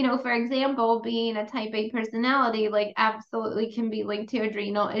 So, for example, being a type A personality, absolutely can be linked to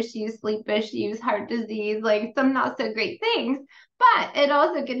adrenal issues, sleep issues, heart disease, some not so great things. But it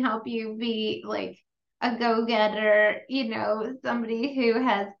also can help you be a go-getter, somebody who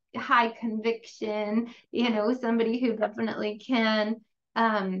has high conviction, somebody who definitely can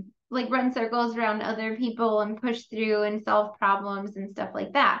like run circles around other people and push through and solve problems and stuff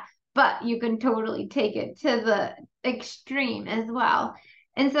like that. But you can totally take it to the extreme as well.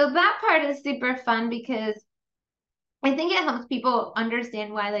 And so that part is super fun because I think it helps people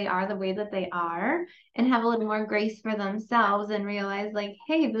understand why they are the way that they are and have a little more grace for themselves and realize, like,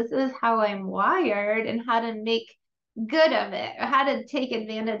 hey, this is how I'm wired and how to make good of it, or how to take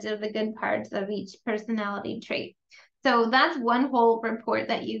advantage of the good parts of each personality trait. So that's one whole report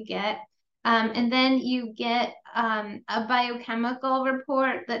that you get. And then you get a biochemical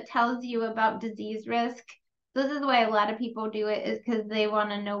report that tells you about disease risk. This is why a lot of people do it, is because they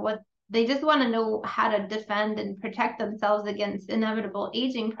want to know what they just want to know how to defend and protect themselves against inevitable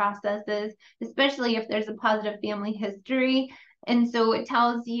aging processes, especially if there's a positive family history. And so it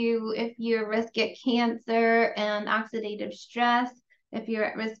tells you if you're at risk at cancer and oxidative stress, if you're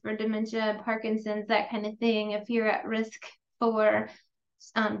at risk for dementia, Parkinson's, that kind of thing, if you're at risk for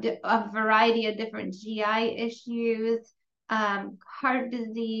a variety of different GI issues, heart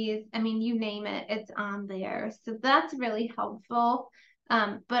disease, I mean, you name it, it's on there. So that's really helpful.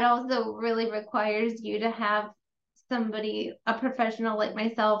 But also really requires you to have somebody, a professional like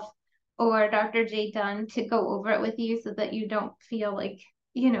myself or Dr. Jay Dunn, to go over it with you so that you don't feel like,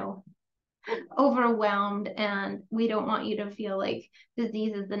 overwhelmed. And we don't want you to feel like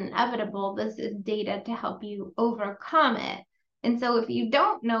disease is inevitable. This is data to help you overcome it. And so if you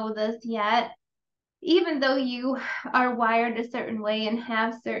don't know this yet, even though you are wired a certain way and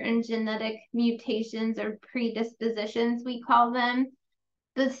have certain genetic mutations or predispositions, we call them,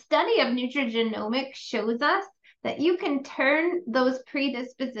 the study of nutrigenomics shows us that you can turn those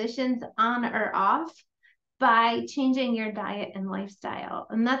predispositions on or off by changing your diet and lifestyle.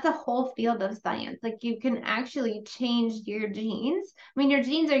 And that's a whole field of science. Like, you can actually change your genes. I mean, your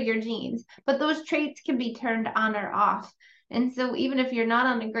genes are your genes, but those traits can be turned on or off. And so even if you're not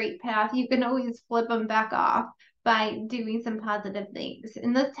on a great path, you can always flip them back off by doing some positive things.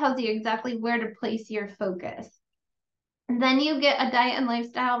 And this tells you exactly where to place your focus. And then you get a diet and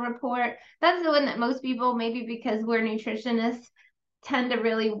lifestyle report. That's the one that most people, maybe because we're nutritionists, tend to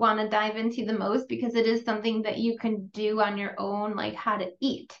really want to dive into the most, because it is something that you can do on your own, like how to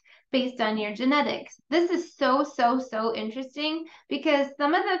eat based on your genetics. This is so, so, so interesting, because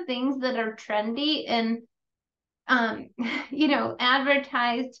some of the things that are trendy and,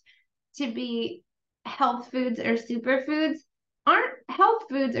 advertised to be health foods or superfoods aren't health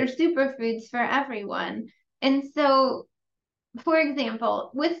foods or superfoods for everyone. And so, for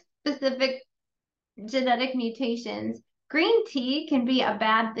example, with specific genetic mutations, green tea can be a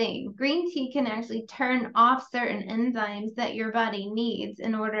bad thing. Green tea can actually turn off certain enzymes that your body needs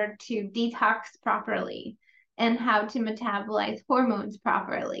in order to detox properly and how to metabolize hormones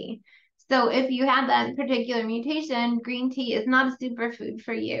properly. So if you have that particular mutation, green tea is not a superfood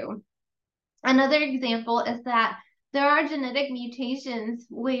for you. Another example is that there are genetic mutations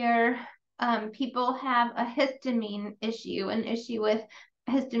where people have a histamine issue. An issue with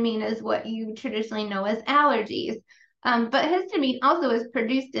histamine is what you traditionally know as allergies. But histamine also is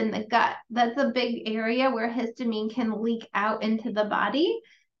produced in the gut. That's a big area where histamine can leak out into the body.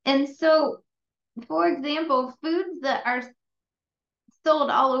 And so, for example, foods that are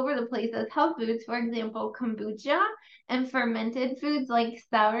sold all over the place as health foods, for example, kombucha and fermented foods like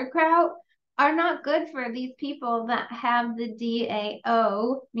sauerkraut, are not good for these people that have the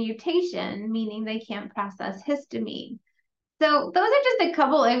DAO mutation, meaning they can't process histamine. So those are just a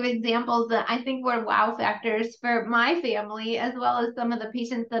couple of examples that I think were wow factors for my family, as well as some of the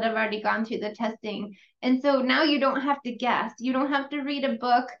patients that have already gone through the testing. And so now you don't have to guess. You don't have to read a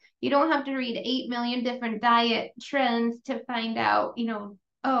book. You don't have to read 8 million different diet trends to find out,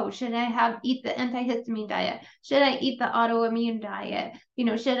 oh, should I eat the antihistamine diet? Should I eat the autoimmune diet?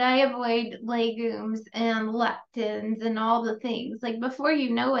 Should I avoid legumes and lectins and all the things? Like, before you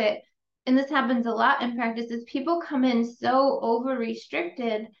know it, and this happens a lot in practices, people come in so over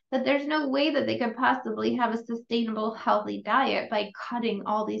restricted that there's no way that they could possibly have a sustainable, healthy diet by cutting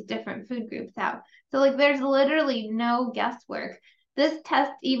all these different food groups out. So, like, there's literally no guesswork. This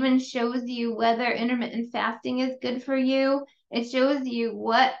test even shows you whether intermittent fasting is good for you. It shows you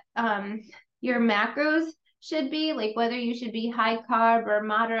what your macros should be, like whether you should be high carb or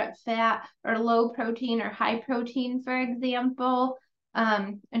moderate fat or low protein or high protein, for example.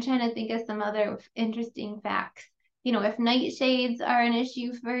 I'm trying to think of some other interesting facts. If nightshades are an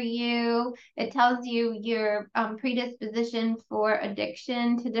issue for you, it tells you your predisposition for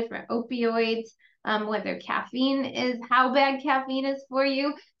addiction to different opioids, whether caffeine is, how bad caffeine is for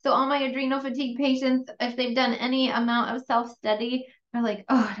you. So all my adrenal fatigue patients, if they've done any amount of self-study, are like,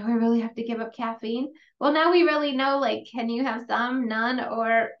 oh, do I really have to give up caffeine? Well, now we really know, like, can you have some, none,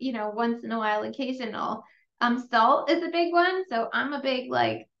 or, once in a while, occasional. Salt is a big one. So I'm a big,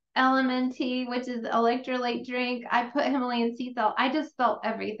 like, LMNT, which is electrolyte drink. I put Himalayan sea salt. I just salt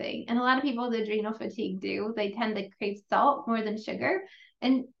everything. And a lot of people with adrenal fatigue do. They tend to crave salt more than sugar.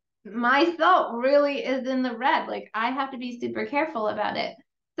 And my salt really is in the red. Like, I have to be super careful about it.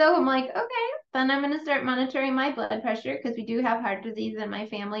 So I'm like, okay, then I'm going to start monitoring my blood pressure because we do have heart disease in my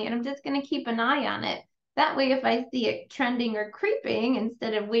family, and I'm just going to keep an eye on it. That way, if I see it trending or creeping,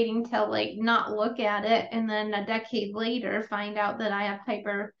 instead of waiting till like not look at it and then a decade later find out that I have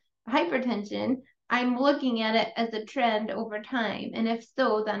hypertension, I'm looking at it as a trend over time. And if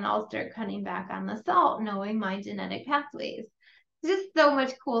so, then I'll start cutting back on the salt, knowing my genetic pathways. Just so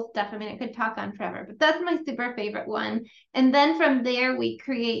much cool stuff. I mean, I could talk on forever, but that's my super favorite one. And then from there, we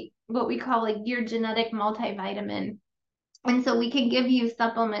create what we call like your genetic multivitamin. And so we can give you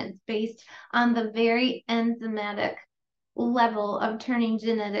supplements based on the very enzymatic level of turning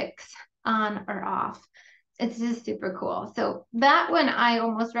genetics on or off. It's just super cool. So that one I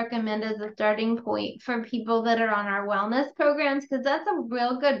almost recommend as a starting point for people that are on our wellness programs, because that's a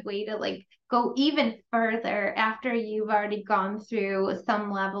real good way to like go even further after you've already gone through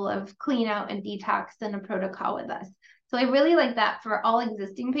some level of clean out and detox and a protocol with us. So I really like that for all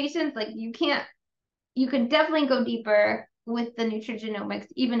existing patients. Like you can definitely go deeper with the nutrigenomics,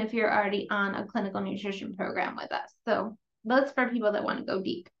 even if you're already on a clinical nutrition program with us. So that's for people that want to go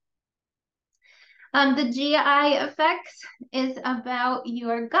deep. The GI effects is about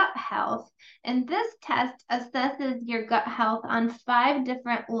your gut health. And this test assesses your gut health on 5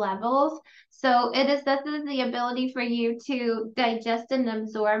 different levels. So it assesses the ability for you to digest and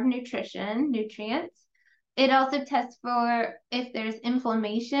absorb nutrients. It also tests for if there's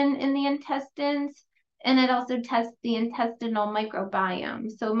inflammation in the intestines. And it also tests the intestinal microbiome.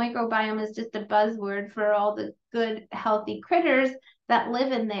 So microbiome is just a buzzword for all the good, healthy critters that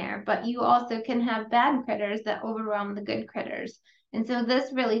live in there, but you also can have bad critters that overwhelm the good critters. And so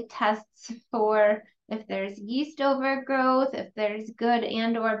this really tests for if there's yeast overgrowth, if there's good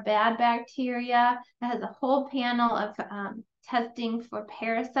and or bad bacteria. It has a whole panel of testing for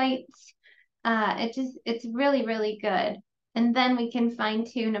parasites. It's really, really good. And then we can fine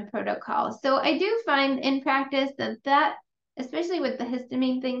tune a protocol. So I do find in practice that especially with the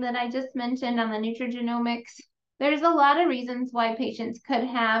histamine thing that I just mentioned on the nutrigenomics, there's a lot of reasons why patients could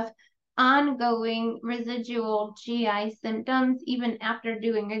have ongoing residual GI symptoms even after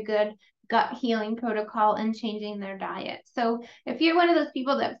doing a good gut healing protocol and changing their diet. So if you're one of those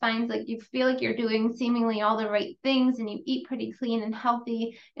people that finds like you feel like you're doing seemingly all the right things and you eat pretty clean and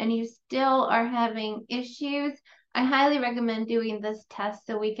healthy and you still are having issues, I highly recommend doing this test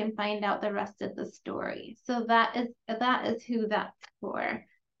so we can find out the rest of the story. So that is who that's for.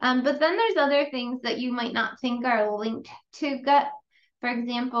 But then there's other things that you might not think are linked to gut. For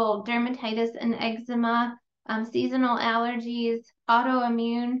example, dermatitis and eczema, seasonal allergies,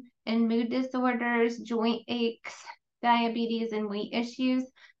 autoimmune and mood disorders, joint aches, diabetes, and weight issues.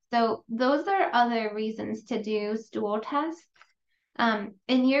 So those are other reasons to do stool tests. And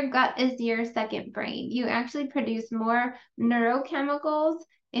your gut is your second brain. You actually produce more neurochemicals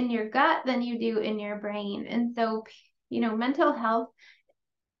in your gut than you do in your brain. And so, mental health,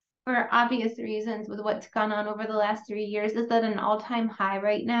 for obvious reasons with what's gone on over the last 3 years, is at an all-time high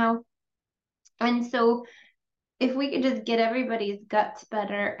right now. And so if we could just get everybody's guts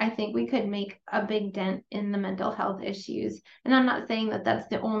better, I think we could make a big dent in the mental health issues. And I'm not saying that that's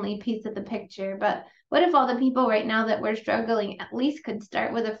the only piece of the picture, but what if all the people right now that we're struggling at least could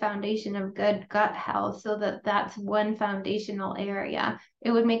start with a foundation of good gut health so that that's one foundational area?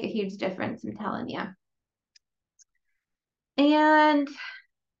 It would make a huge difference, I'm telling you. And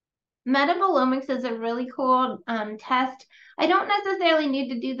metabolomics is a really cool test. I don't necessarily need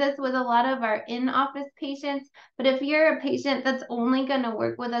to do this with a lot of our in-office patients, but if you're a patient that's only going to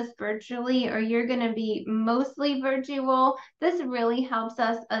work with us virtually or you're going to be mostly virtual, this really helps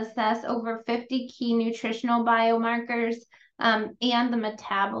us assess over 50 key nutritional biomarkers and the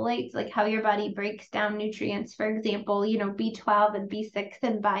metabolites, like how your body breaks down nutrients, for example, B12 and B6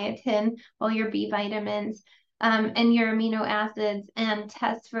 and biotin, all your B vitamins. And your amino acids and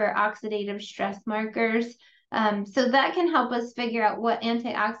test for oxidative stress markers. So that can help us figure out what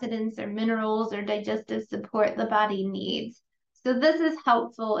antioxidants or minerals or digestive support the body needs. So this is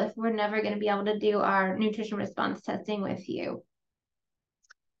helpful if we're never going to be able to do our nutrition response testing with you.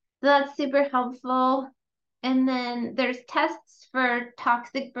 So that's super helpful. And then there's tests for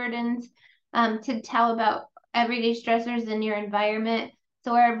toxic burdens to tell about everyday stressors in your environment.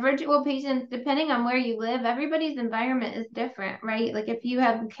 So our virtual patients, depending on where you live, everybody's environment is different, right? Like if you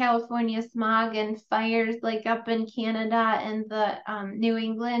have California smog and fires like up in Canada and the New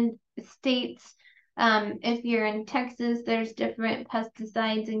England states, if you're in Texas, there's different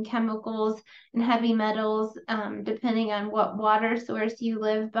pesticides and chemicals and heavy metals, depending on what water source you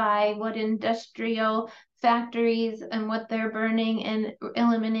live by, what industrial factories and what they're burning and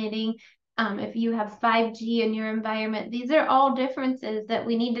eliminating. If you have 5G in your environment, these are all differences that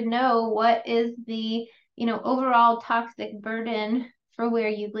we need to know what is the, overall toxic burden for where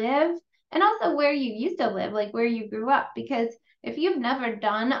you live and also where you used to live, like where you grew up. Because if you've never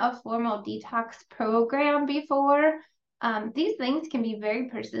done a formal detox program before, these things can be very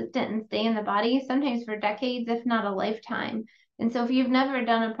persistent and stay in the body, sometimes for decades, if not a lifetime. And so if you've never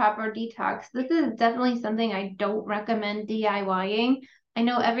done a proper detox, this is definitely something I don't recommend DIYing. I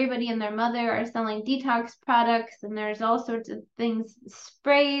know everybody and their mother are selling detox products, and there's all sorts of things,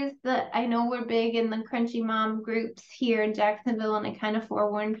 sprays that I know we're big in the Crunchy Mom groups here in Jacksonville, and I kind of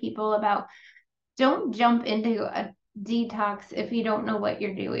forewarn people about don't jump into a detox if you don't know what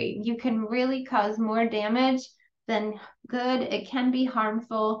you're doing. You can really cause more damage than good. It can be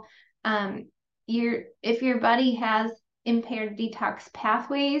harmful. If your body has impaired detox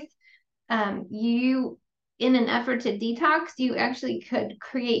pathways, you in an effort to detox, you actually could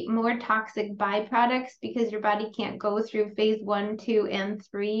create more toxic byproducts because your body can't go through phase 1, 2, and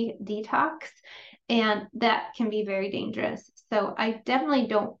 3 detox. And that can be very dangerous. So I definitely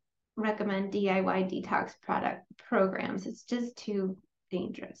don't recommend DIY detox product programs. It's just too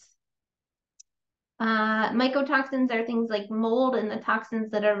dangerous. Mycotoxins are things like mold and the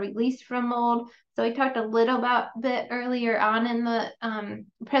toxins that are released from mold. So I talked a little bit earlier on in the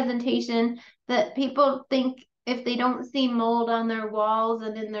presentation that people think if they don't see mold on their walls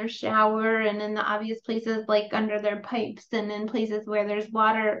and in their shower and in the obvious places like under their pipes and in places where there's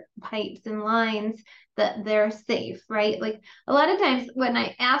water pipes and lines, that they're safe, right? Like a lot of times when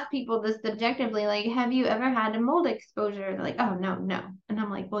I ask people this subjectively, like, have you ever had a mold exposure? They're like, oh, no. And I'm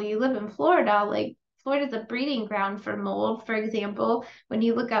like, well, you live in Florida, like Florida's a breeding ground for mold, for example. When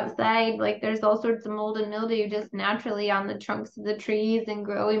you look outside, like there's all sorts of mold and mildew just naturally on the trunks of the trees and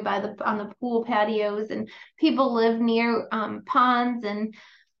growing on the pool patios, and people live near ponds and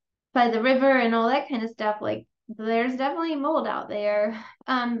by the river and all that kind of stuff. Like there's definitely mold out there.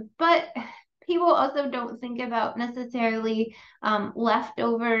 But people also don't think about necessarily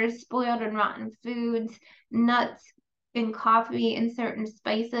leftovers, spoiled and rotten foods, nuts, in coffee and certain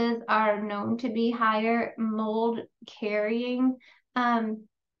spices are known to be higher mold carrying. I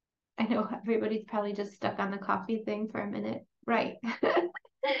know everybody's probably just stuck on the coffee thing for a minute. Right.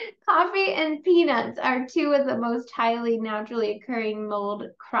 Coffee and peanuts are two of the most highly naturally occurring mold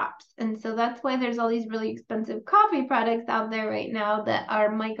crops. And so that's why there's all these really expensive coffee products out there right now that are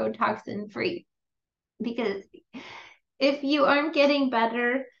mycotoxin free. Because if you aren't getting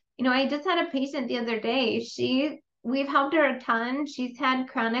better, I just had a patient the other day. We've helped her a ton. She's had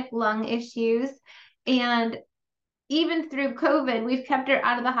chronic lung issues, and even through COVID, we've kept her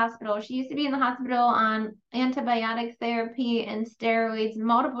out of the hospital. She used to be in the hospital on antibiotic therapy and steroids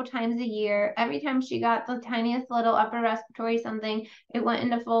multiple times a year. Every time she got the tiniest little upper respiratory something, it went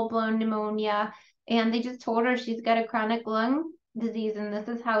into full-blown pneumonia. And they just told her she's got a chronic lung disease and this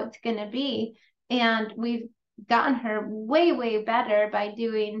is how it's going to be. And we've gotten her way, way better by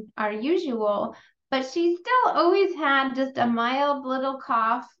doing our usual. But she still always had just a mild little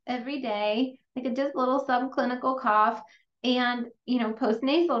cough every day, like a just little subclinical cough, and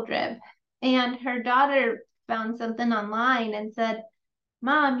postnasal drip. And her daughter found something online and said,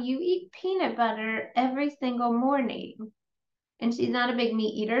 Mom, you eat peanut butter every single morning. And she's not a big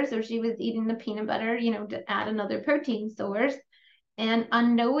meat eater, so she was eating the peanut butter, to add another protein source, and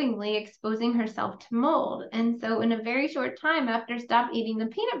unknowingly exposing herself to mold. And so in a very short time after stop eating the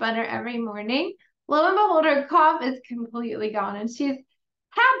peanut butter every morning, lo and behold, her cough is completely gone. And she's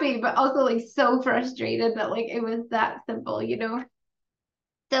happy, but also like so frustrated that like it was that simple,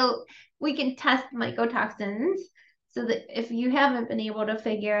 So we can test mycotoxins so that if you haven't been able to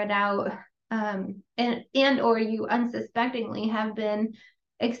figure it out, and or you unsuspectingly have been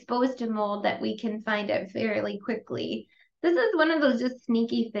exposed to mold, that we can find it fairly quickly. This is one of those just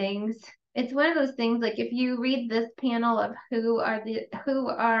sneaky things. It's one of those things like if you read this panel of who are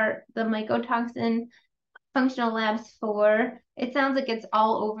the mycotoxin functional labs for, it sounds like it's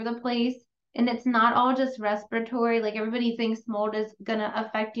all over the place. And it's not all just respiratory. Like everybody thinks mold is going to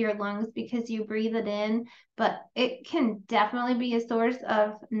affect your lungs because you breathe it in, but it can definitely be a source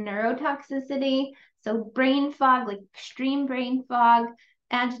of neurotoxicity. So brain fog, like extreme brain fog,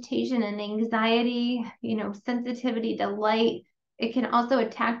 agitation and anxiety, sensitivity to light. It can also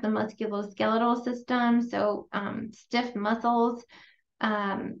attack the musculoskeletal system, so stiff muscles.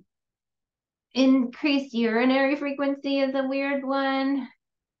 Increased urinary frequency is a weird one.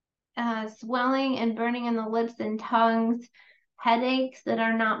 Swelling and burning in the lips and tongues, headaches that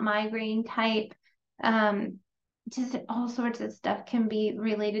are not migraine type, just all sorts of stuff can be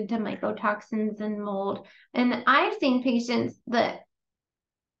related to mycotoxins and mold. And I've seen patients that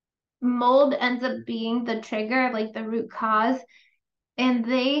mold ends up being the trigger, like the root cause, and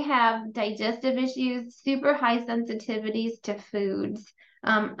they have digestive issues, super high sensitivities to foods,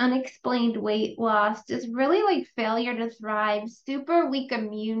 unexplained weight loss, just really like failure to thrive, super weak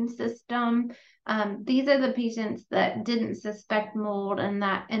immune system. These are the patients that didn't suspect mold, and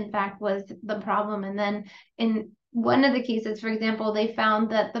that in fact was the problem. And then in one of the cases, for example, they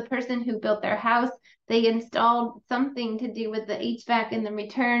found that the person who built their house, they installed something to do with the HVAC and the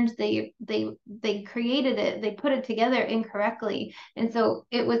returns. They created it, they put it together incorrectly, and so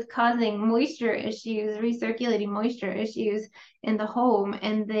it was causing moisture issues, recirculating moisture issues in the home.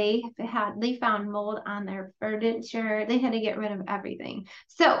 And they found mold on their furniture. They had to get rid of everything.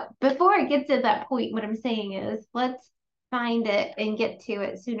 So before it gets to that point, what I'm saying is let's find it and get to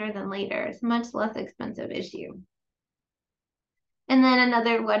it sooner than later. It's a much less expensive issue. And then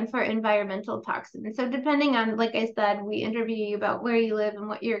another one for environmental toxins. So depending on, like I said, we interview you about where you live and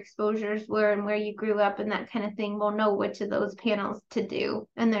what your exposures were and where you grew up and that kind of thing. We'll know which of those panels to do.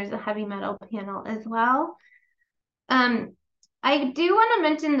 And there's a heavy metal panel as well. I do want to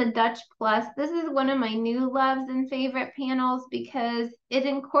mention the Dutch Plus. This is one of my new loves and favorite panels because it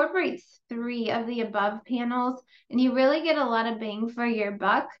incorporates 3 of the above panels, and you really get a lot of bang for your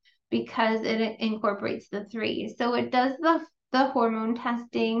buck because it incorporates the 3. So it does the hormone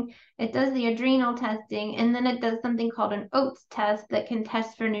testing, it does the adrenal testing, and then it does something called an oats test that can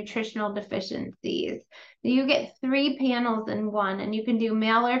test for nutritional deficiencies. You get 3 panels in one, and you can do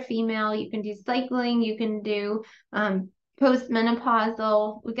male or female, you can do cycling, you can do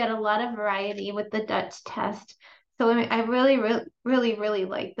postmenopausal. We get a lot of variety with the Dutch test. So I really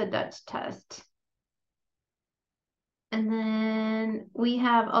like the Dutch test. And then we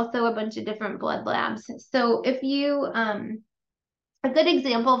have also a bunch of different blood labs. So if you, a good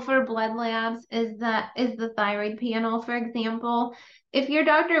example for blood labs is the thyroid panel, for example. If your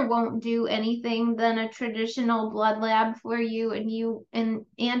doctor won't do anything, then a traditional blood lab for you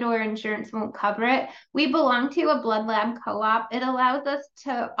and or insurance won't cover it. We belong to a blood lab co-op. It allows us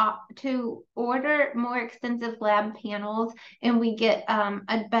to order more extensive lab panels, and we get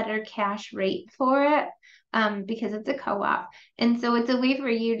a better cash rate for it. Because it's a co-op. And so it's a way for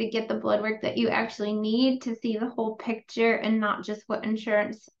you to get the blood work that you actually need to see the whole picture and not just what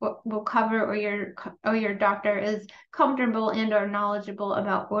insurance will cover or your doctor is comfortable and or knowledgeable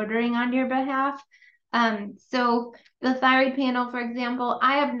about ordering on your behalf. So the thyroid panel, for example,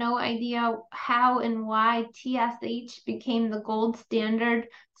 I have no idea how and why TSH became the gold standard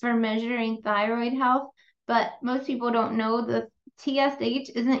for measuring thyroid health, but most people don't know the TSH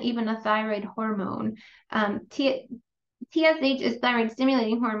isn't even a thyroid hormone. TSH is thyroid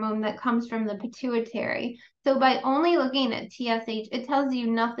stimulating hormone that comes from the pituitary. So by only looking at TSH, it tells you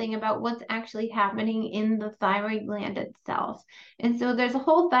nothing about what's actually happening in the thyroid gland itself. And so there's a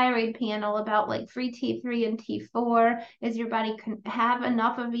whole thyroid panel about like free T3 and T4. Is your body have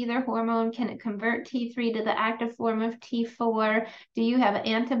enough of either hormone? Can it convert T3 to the active form of T4? Do you have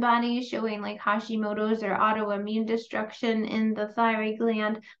antibodies showing like Hashimoto's or autoimmune destruction in the thyroid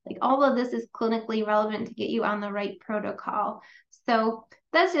gland? Like all of this is clinically relevant to get you on the right protocol. So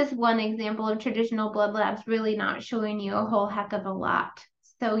that's just one example of traditional blood labs really not showing you a whole heck of a lot.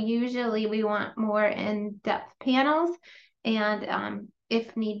 So usually we want more in-depth panels, and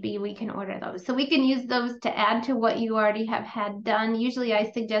if need be, we can order those. So we can use those to add to what you already have had done. Usually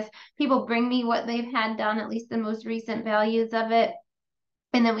I suggest people bring me what they've had done, at least the most recent values of it,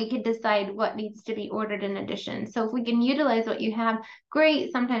 and then we can decide what needs to be ordered in addition. So if we can utilize what you have,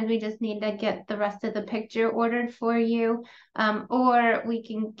 great. Sometimes we just need to get the rest of the picture ordered for you, or we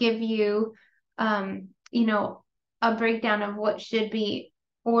can give you, a breakdown of what should be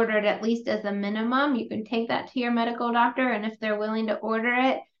ordered at least as a minimum. You can take that to your medical doctor, and if they're willing to order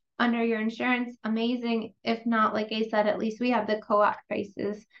it under your insurance, amazing. If not, like I said, at least we have the co-op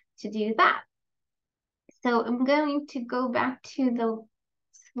prices to do that. So I'm going to go back to the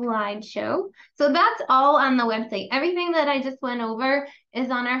slideshow. So that's all on the website. Everything that I just went over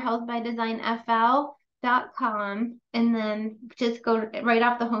is on our healthbydesignfl.com, and then just go right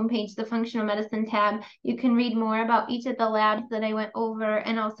off the homepage, the functional medicine tab. You can read more about each of the labs that I went over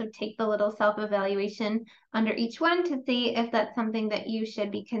and also take the little self-evaluation under each one to see if that's something that you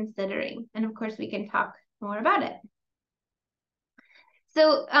should be considering. And of course, we can talk more about it.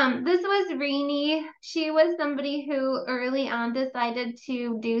 So this was Rini. She was somebody who early on decided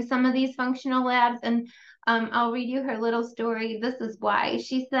to do some of these functional labs, and I'll read you her little story. This is why.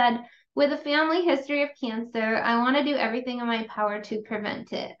 She said, with a family history of cancer, I want to do everything in my power to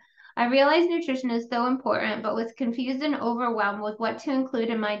prevent it. I realized nutrition is so important, but was confused and overwhelmed with what to include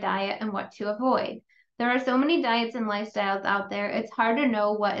in my diet and what to avoid. There are so many diets and lifestyles out there, it's hard to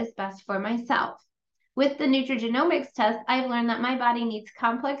know what is best for myself. With the nutrigenomics test, I've learned that my body needs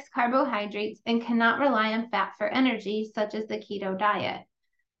complex carbohydrates and cannot rely on fat for energy, such as the keto diet.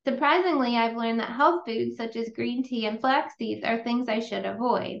 Surprisingly, I've learned that health foods such as green tea and flax seeds are things I should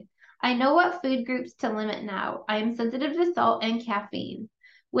avoid. I know what food groups to limit now. I am sensitive to salt and caffeine.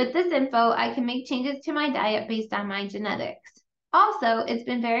 With this info, I can make changes to my diet based on my genetics. Also, it's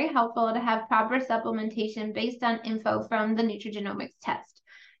been very helpful to have proper supplementation based on info from the nutrigenomics test.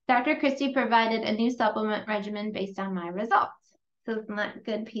 Dr. Christie provided a new supplement regimen based on my results. So isn't that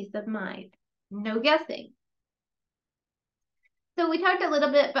good peace of mind? No guessing. So we talked a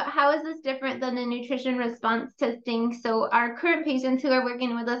little bit about how is this different than the nutrition response testing. So our current patients who are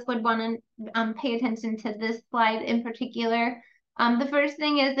working with us would want to pay attention to this slide in particular. The first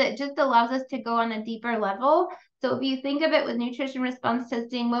thing is it just allows us to go on a deeper level. So if you think of it with nutrition response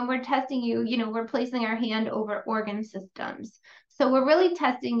testing, when we're testing you, we're placing our hand over organ systems. So we're really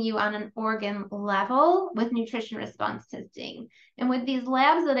testing you on an organ level with nutrition response testing. And with these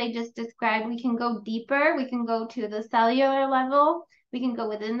labs that I just described, we can go deeper. We can go to the cellular level. We can go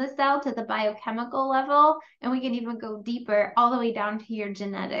within the cell to the biochemical level, and we can even go deeper all the way down to your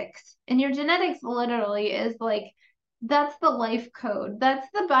genetics. And your genetics literally is like, that's the life code. That's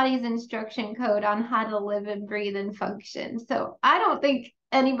the body's instruction code on how to live and breathe and function. So I don't think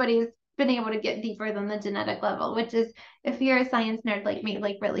anybody's been able to get deeper than the genetic level, which is, if you're a science nerd like me,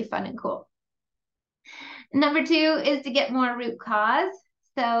 like really fun and cool. Number 2 is to get more root cause.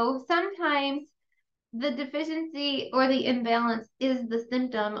 So sometimes the deficiency or the imbalance is the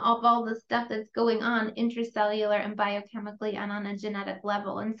symptom of all the stuff that's going on intracellular and biochemically and on a genetic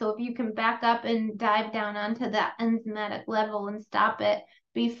level. And so if you can back up and dive down onto that enzymatic level and stop it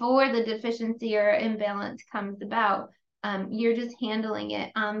before the deficiency or imbalance comes about, you're just handling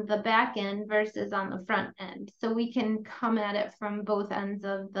it on the back end versus on the front end. So we can come at it from both ends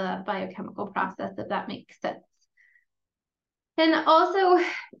of the biochemical process, if that makes sense. And also,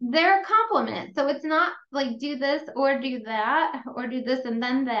 they're a complement. So it's not like do this or do that or do this and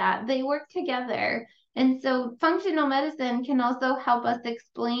then that. They work together. And so functional medicine can also help us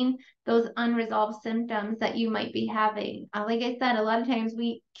explain those unresolved symptoms that you might be having. Like I said, a lot of times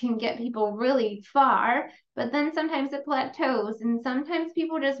we can get people really far, but then sometimes it plateaus. And sometimes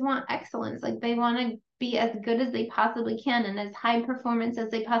people just want excellence. Like they want to be as good as they possibly can and as high performance as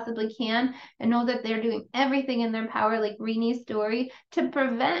they possibly can, and know that they're doing everything in their power, like Rini's story, to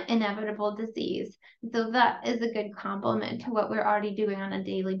prevent inevitable disease. So that is a good complement to what we're already doing on a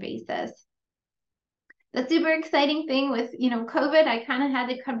daily basis. The super exciting thing with, COVID, I kind of had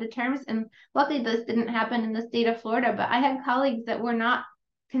to come to terms, and luckily this didn't happen in the state of Florida, but I had colleagues that were not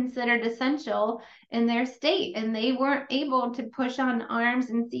considered essential in their state, and they weren't able to push on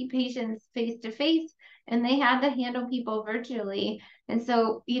arms and see patients face to face, and they had to handle people virtually. And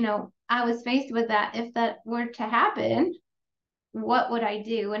so, I was faced with that. If that were to happen, what would I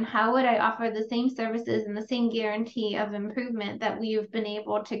do, and how would I offer the same services and the same guarantee of improvement that we've been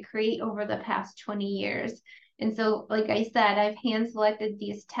able to create over the past 20 years? And so, like I said, I've hand selected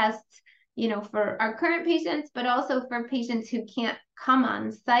these tests, for our current patients, but also for patients who can't come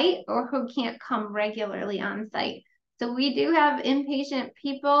on site or who can't come regularly on site. So we do have inpatient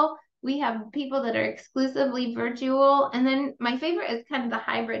people. We have people that are exclusively virtual. And then my favorite is kind of the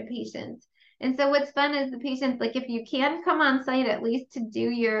hybrid patients. And so what's fun is the patients, like if you can come on site at least to do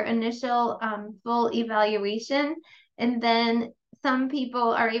your initial full evaluation, and then some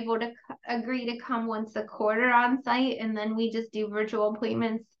people are able to agree to come once a quarter on site, and then we just do virtual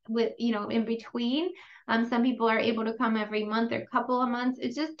appointments with, in between. Some people are able to come every month or couple of months.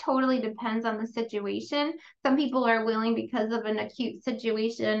 It just totally depends on the situation. Some people are willing because of an acute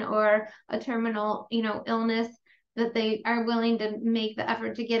situation or a terminal, illness, that they are willing to make the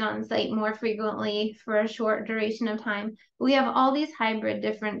effort to get on site more frequently for a short duration of time. We have all these hybrid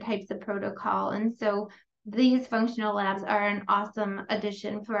different types of protocol. And so these functional labs are an awesome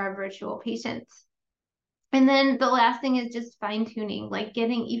addition for our virtual patients. And then the last thing is just fine tuning, like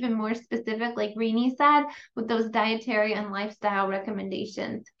getting even more specific, like Rini said, with those dietary and lifestyle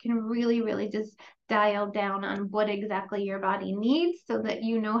recommendations can really, really just dial down on what exactly your body needs so that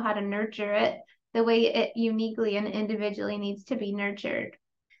you know how to nurture it the way it uniquely and individually needs to be nurtured.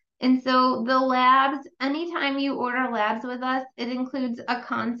 And so the labs, anytime you order labs with us, it includes a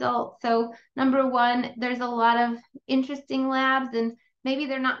consult. So number one, there's a lot of interesting labs, and maybe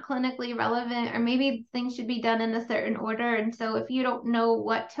they're not clinically relevant, or maybe things should be done in a certain order. And so if you don't know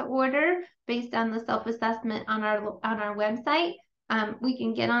what to order based on the self-assessment on our website, we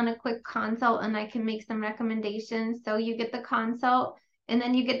can get on a quick consult and I can make some recommendations. So you get the consult, and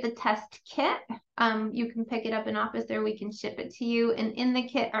then you get the test kit. You can pick it up in office or we can ship it to you. And in the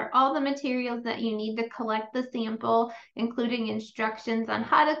kit are all the materials that you need to collect the sample, including instructions on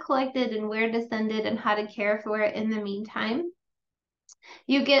how to collect it and where to send it and how to care for it in the meantime.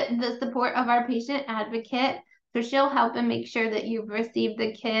 You get the support of our patient advocate. So she'll help and make sure that you've received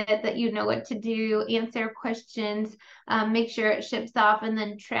the kit, that you know what to do, answer questions, make sure it ships off, and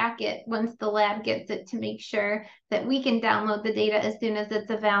then track it once the lab gets it to make sure that we can download the data as soon as it's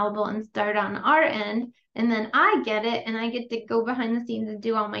available and start on our end. And then I get it, and I get to go behind the scenes and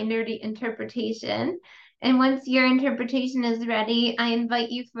do all my nerdy interpretation. And once your interpretation is ready, I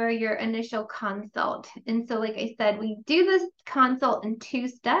invite you for your initial consult. And so, like I said, we do this consult in 2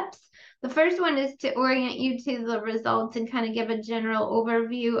 steps. The first one is to orient you to the results and kind of give a general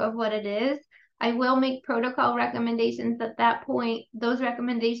overview of what it is. I will make protocol recommendations at that point. Those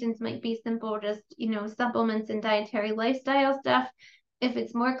recommendations might be simple, just, supplements and dietary lifestyle stuff. If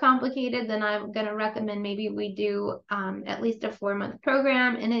it's more complicated, then I'm going to recommend maybe we do at least a 4-month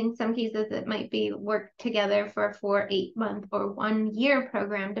program. And in some cases, it might be work together for a 4, 8-month, or 1-year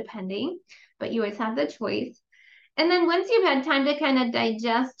program, depending. But you always have the choice. And then once you've had time to kind of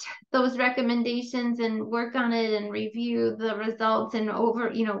digest those recommendations and work on it and review the results and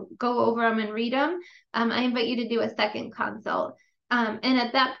go over them and read them, I invite you to do a second consult. And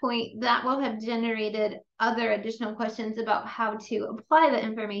at that point, that will have generated other additional questions about how to apply the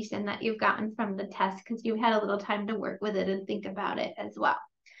information that you've gotten from the test, because you've had a little time to work with it and think about it as well.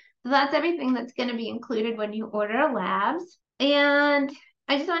 So that's everything that's going to be included when you order labs. And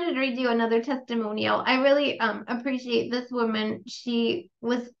I just wanted to read you another testimonial. I really appreciate this woman. She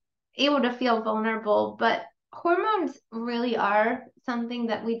was able to feel vulnerable, but hormones really are something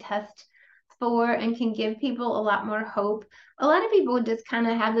that we test for and can give people a lot more hope. A lot of people just kind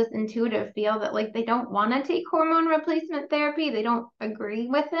of have this intuitive feel that like they don't want to take hormone replacement therapy. They don't agree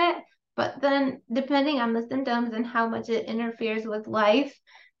with it. But then depending on the symptoms and how much it interferes with life,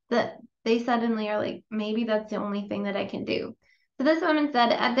 that they suddenly are like, maybe that's the only thing that I can do. So this woman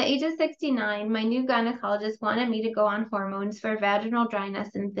said, at the age of 69, my new gynecologist wanted me to go on hormones for vaginal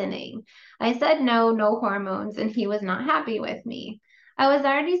dryness and thinning. I said no hormones, and he was not happy with me. I was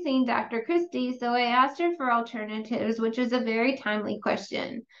already seeing Dr. Christie, so I asked her for alternatives, which was a very timely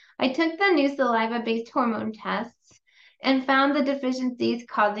question. I took the new saliva-based hormone tests and found the deficiencies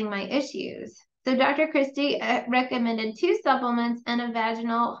causing my issues. So Dr. Christie recommended 2 supplements and a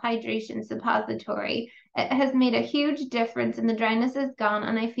vaginal hydration suppository. It has made a huge difference, and the dryness is gone,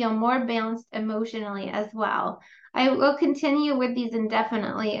 and I feel more balanced emotionally as well. I will continue with these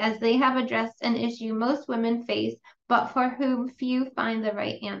indefinitely, as they have addressed an issue most women face, but for whom few find the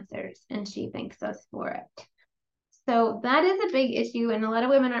right answers, and she thanks us for it. So that is a big issue, and a lot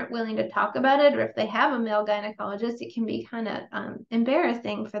of women aren't willing to talk about it, or if they have a male gynecologist, it can be kind of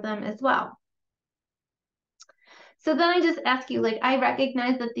embarrassing for them as well. So then I just ask you, like, I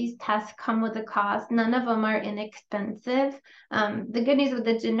recognize that these tests come with a cost. None of them are inexpensive. The good news with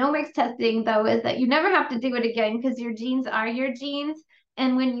the genomics testing, though, is that you never have to do it again because your genes are your genes.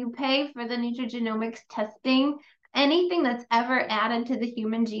 And when you pay for the nutrigenomics testing, anything that's ever added to the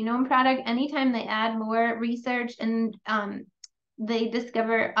human genome product, anytime they add more research and they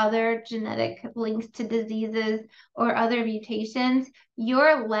discover other genetic links to diseases or other mutations,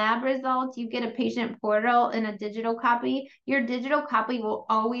 your lab results, you get a patient portal and a digital copy, your digital copy will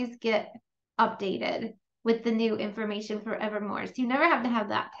always get updated with the new information forevermore. So you never have to have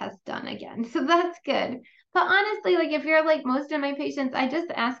that test done again. So that's good. But honestly, like if you're like most of my patients, I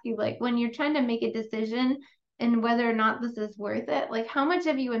just ask you, like when you're trying to make a decision and whether or not this is worth it, like how much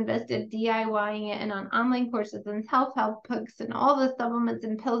have you invested DIYing it and on online courses and health books and all the supplements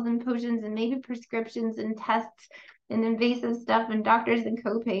and pills and potions and maybe prescriptions and tests and invasive stuff and doctors and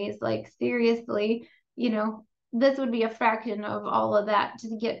copays? Like seriously, this would be a fraction of all of that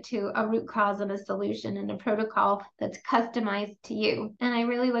to get to a root cause and a solution and a protocol that's customized to you. And I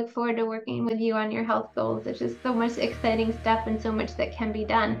really look forward to working with you on your health goals. There's just so much exciting stuff and so much that can be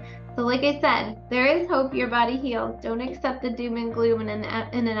done. So like I said, there is hope. Your body heals. Don't accept the doom and gloom and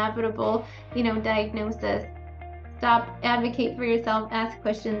an inevitable, diagnosis. Stop, advocate for yourself, ask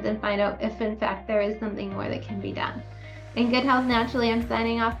questions, and find out if in fact there is something more that can be done. In Good Health Naturally, I'm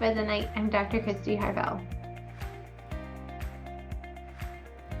signing off for the night. I'm Dr. Christy Harvell.